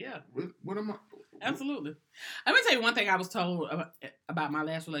on, like, what am I? Absolutely. Let me tell you one thing I was told about my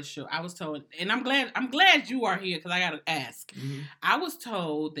last relationship. I was told, and I'm glad you are here because I got to ask. Mm-hmm. I was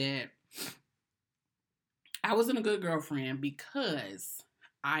told that I wasn't a good girlfriend because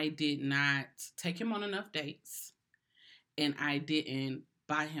I did not take him on enough dates, and I didn't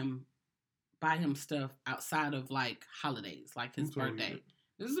buy him stuff outside of like holidays, like his birthday.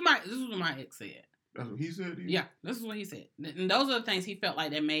 This is what my ex said. That's what he said to you? Yeah, this is what he said. And those are the things he felt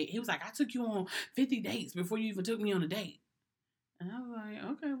like he was like, I took you on 50 dates before you even took me on a date. And I was like,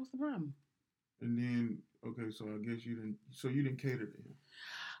 okay, what's the problem? And then, okay, so I guess you didn't cater to him.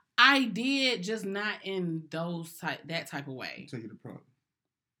 I did, just not in that type of way. I'll tell you the problem.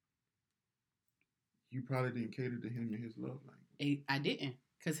 You probably didn't cater to him in his love language. I didn't.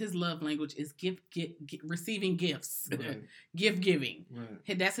 Because his love language is receiving gifts, right. gift giving.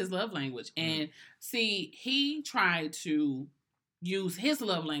 Right. That's his love language. Right. And see, he tried to use his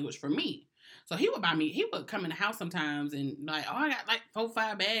love language for me. So he would come in the house sometimes and like, oh, I got like 4 or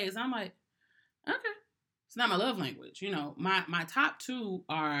 5 bags. And I'm like, okay, it's not my love language. My top 2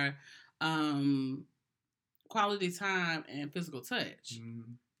 are quality time and physical touch.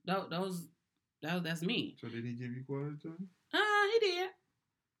 Mm-hmm. That's me. So did he give you quality time? He did.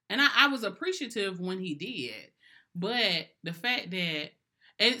 And I was appreciative when he did. But the fact that,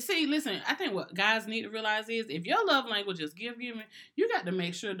 and see, listen, I think what guys need to realize is if your love language is gift giving, you got to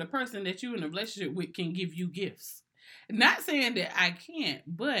make sure the person that you're in a relationship with can give you gifts. Not saying that I can't,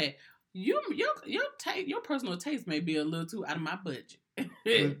 but your personal taste may be a little too out of my budget. But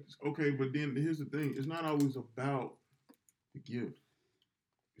then here's the thing. It's not always about the gift.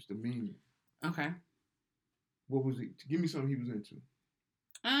 It's the meaning. Okay. What was it? Give me something he was into.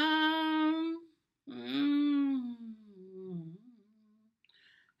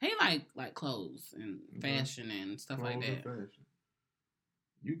 He like clothes and fashion and stuff like that. Fashion.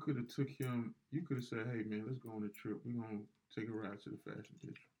 You could have took him. You could have said, "Hey man, let's go on a trip. We're gonna take a ride to the fashion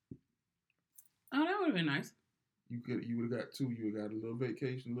district." Oh, that would have been nice. You would have got 2. You would have got a little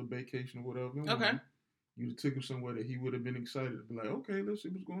vacation or whatever. Okay. You'd have took him somewhere that he would have been excited to be like, okay, let's see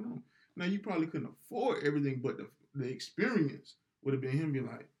what's going on. Now you probably couldn't afford everything, but the experience would have been him being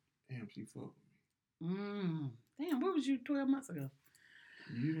like, damn, she fucked with me. Damn, where was you 12 months ago?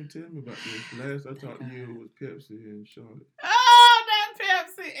 You didn't tell me about this. Last I talked to you, it was Pepsi and Charlotte. Oh, that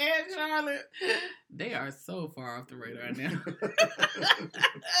Pepsi and Charlotte. They are so far off the radar now.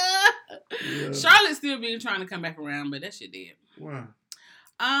 Yeah. Charlotte still been trying to come back around, but that shit dead. Why?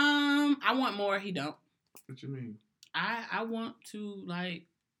 I want more. He don't. What you mean? I want to like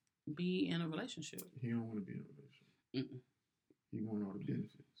be in a relationship. He don't want to be in a relationship. He want all the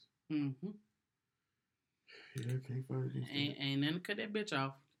benefits. Mm-hmm. Yeah, I can't fight against that. Ain't nothing to cut that bitch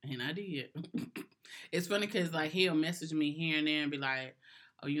off. And I did. It's funny because like he'll message me here and there and be like,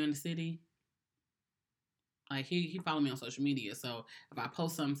 "Oh, you in the city? Like, he followed me on social media. So, if I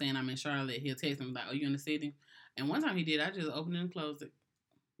post something saying I'm in Charlotte, he'll text me like, oh, you in the city? And one time he did. I just opened it and closed it.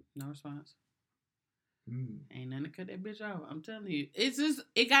 No response. Ain't nothing to cut that bitch off. I'm telling you. It's just,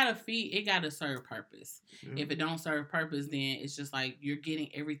 it gotta serve purpose. Yeah. If it don't serve purpose, then it's just like you're getting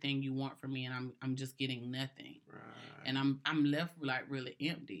everything you want from me and I'm just getting nothing. Right. And I'm left like really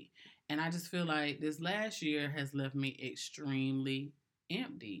empty. And I just feel like this last year has left me extremely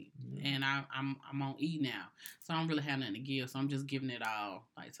empty. And I'm on E now. So I don't really have nothing to give. So I'm just giving it all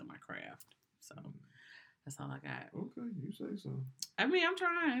like to my craft. So that's all I got. Okay, you say so. I mean, I'm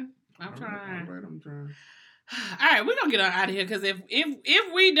trying. I'm trying. All right, I'm trying. All right, we're gonna get out of here because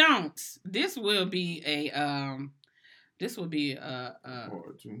if we don't, this will be a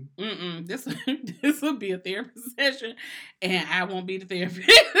part two. This will be a therapy session, and I won't be the therapist.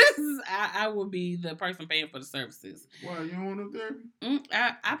 I will be the person paying for the services. Why, you don't want no therapy?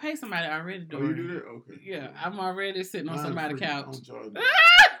 I pay somebody already. Oh, you do that? Okay. Yeah, I'm already sitting on somebody's couch.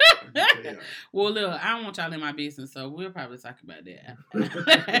 Well, look, I don't want y'all in my business, so we'll probably talk about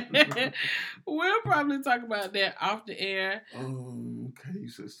that. We'll probably talk about that off the air. Okay, you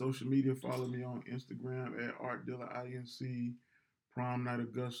said social media. Follow me on Instagram at Art Dealer INC, Prom Night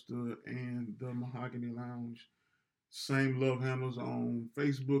Augusta, and The Mahogany Lounge. Same love handles on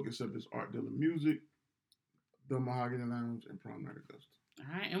Facebook, except it's Art Dealer Music, The Mahogany Lounge, and Prom Night Augusta.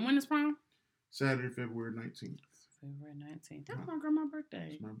 All right, and when is prom? Saturday, February 19th. February 19th. That's my grandma's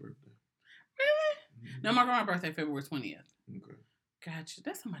birthday. It's my birthday. Really? Mm-hmm. No, my grandma's birthday, February 20th. Okay. Gotcha.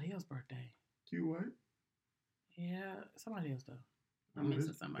 That's somebody else's birthday. Q White? Yeah, somebody else, though. I'm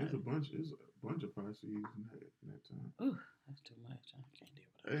missing somebody. There's a bunch of Pisces in that time. Ooh, that's too much. I can't deal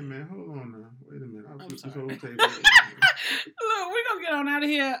with that. Hey, man, hold on now. Wait a minute. I'll flip this whole table. Look, we're going to get on out of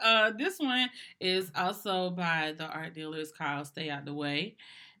here. This one is also by the art dealers called Stay Out the Way.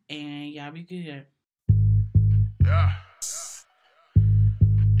 And y'all be good. Yeah.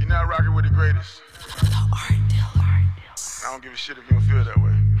 You're not rocking with the greatest. The art dealer. I don't give a shit if you don't feel that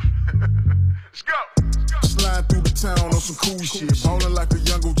way. Let's go. Slide through the town on some cool shit. Ballin' like a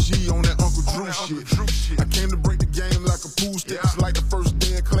young OG on that Uncle Drew shit. I came to break the game like a pool stick. It's like the first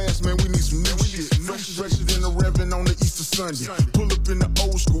day of class, man, we need some new shit. Fresher than a Reverend on the Easter Sunday. Pull up in the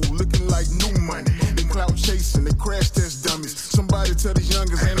old school, looking like new money. They clout chasing, they crash test dummies. Somebody tell these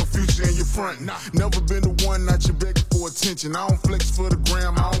youngers ain't no future in your front. Never been the one, not you begging for attention. I don't flex for the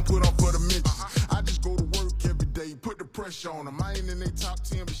gram, I don't put on for the mentions. I just go to work every day, put the pressure on them. I ain't in they top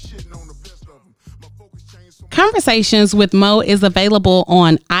 10, but shitting on the best of them. Conversations with Mo is available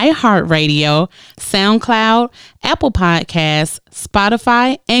on iHeartRadio, SoundCloud, Apple Podcasts,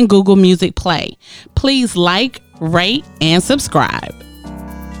 Spotify, and Google Music Play. Please like, rate, and subscribe.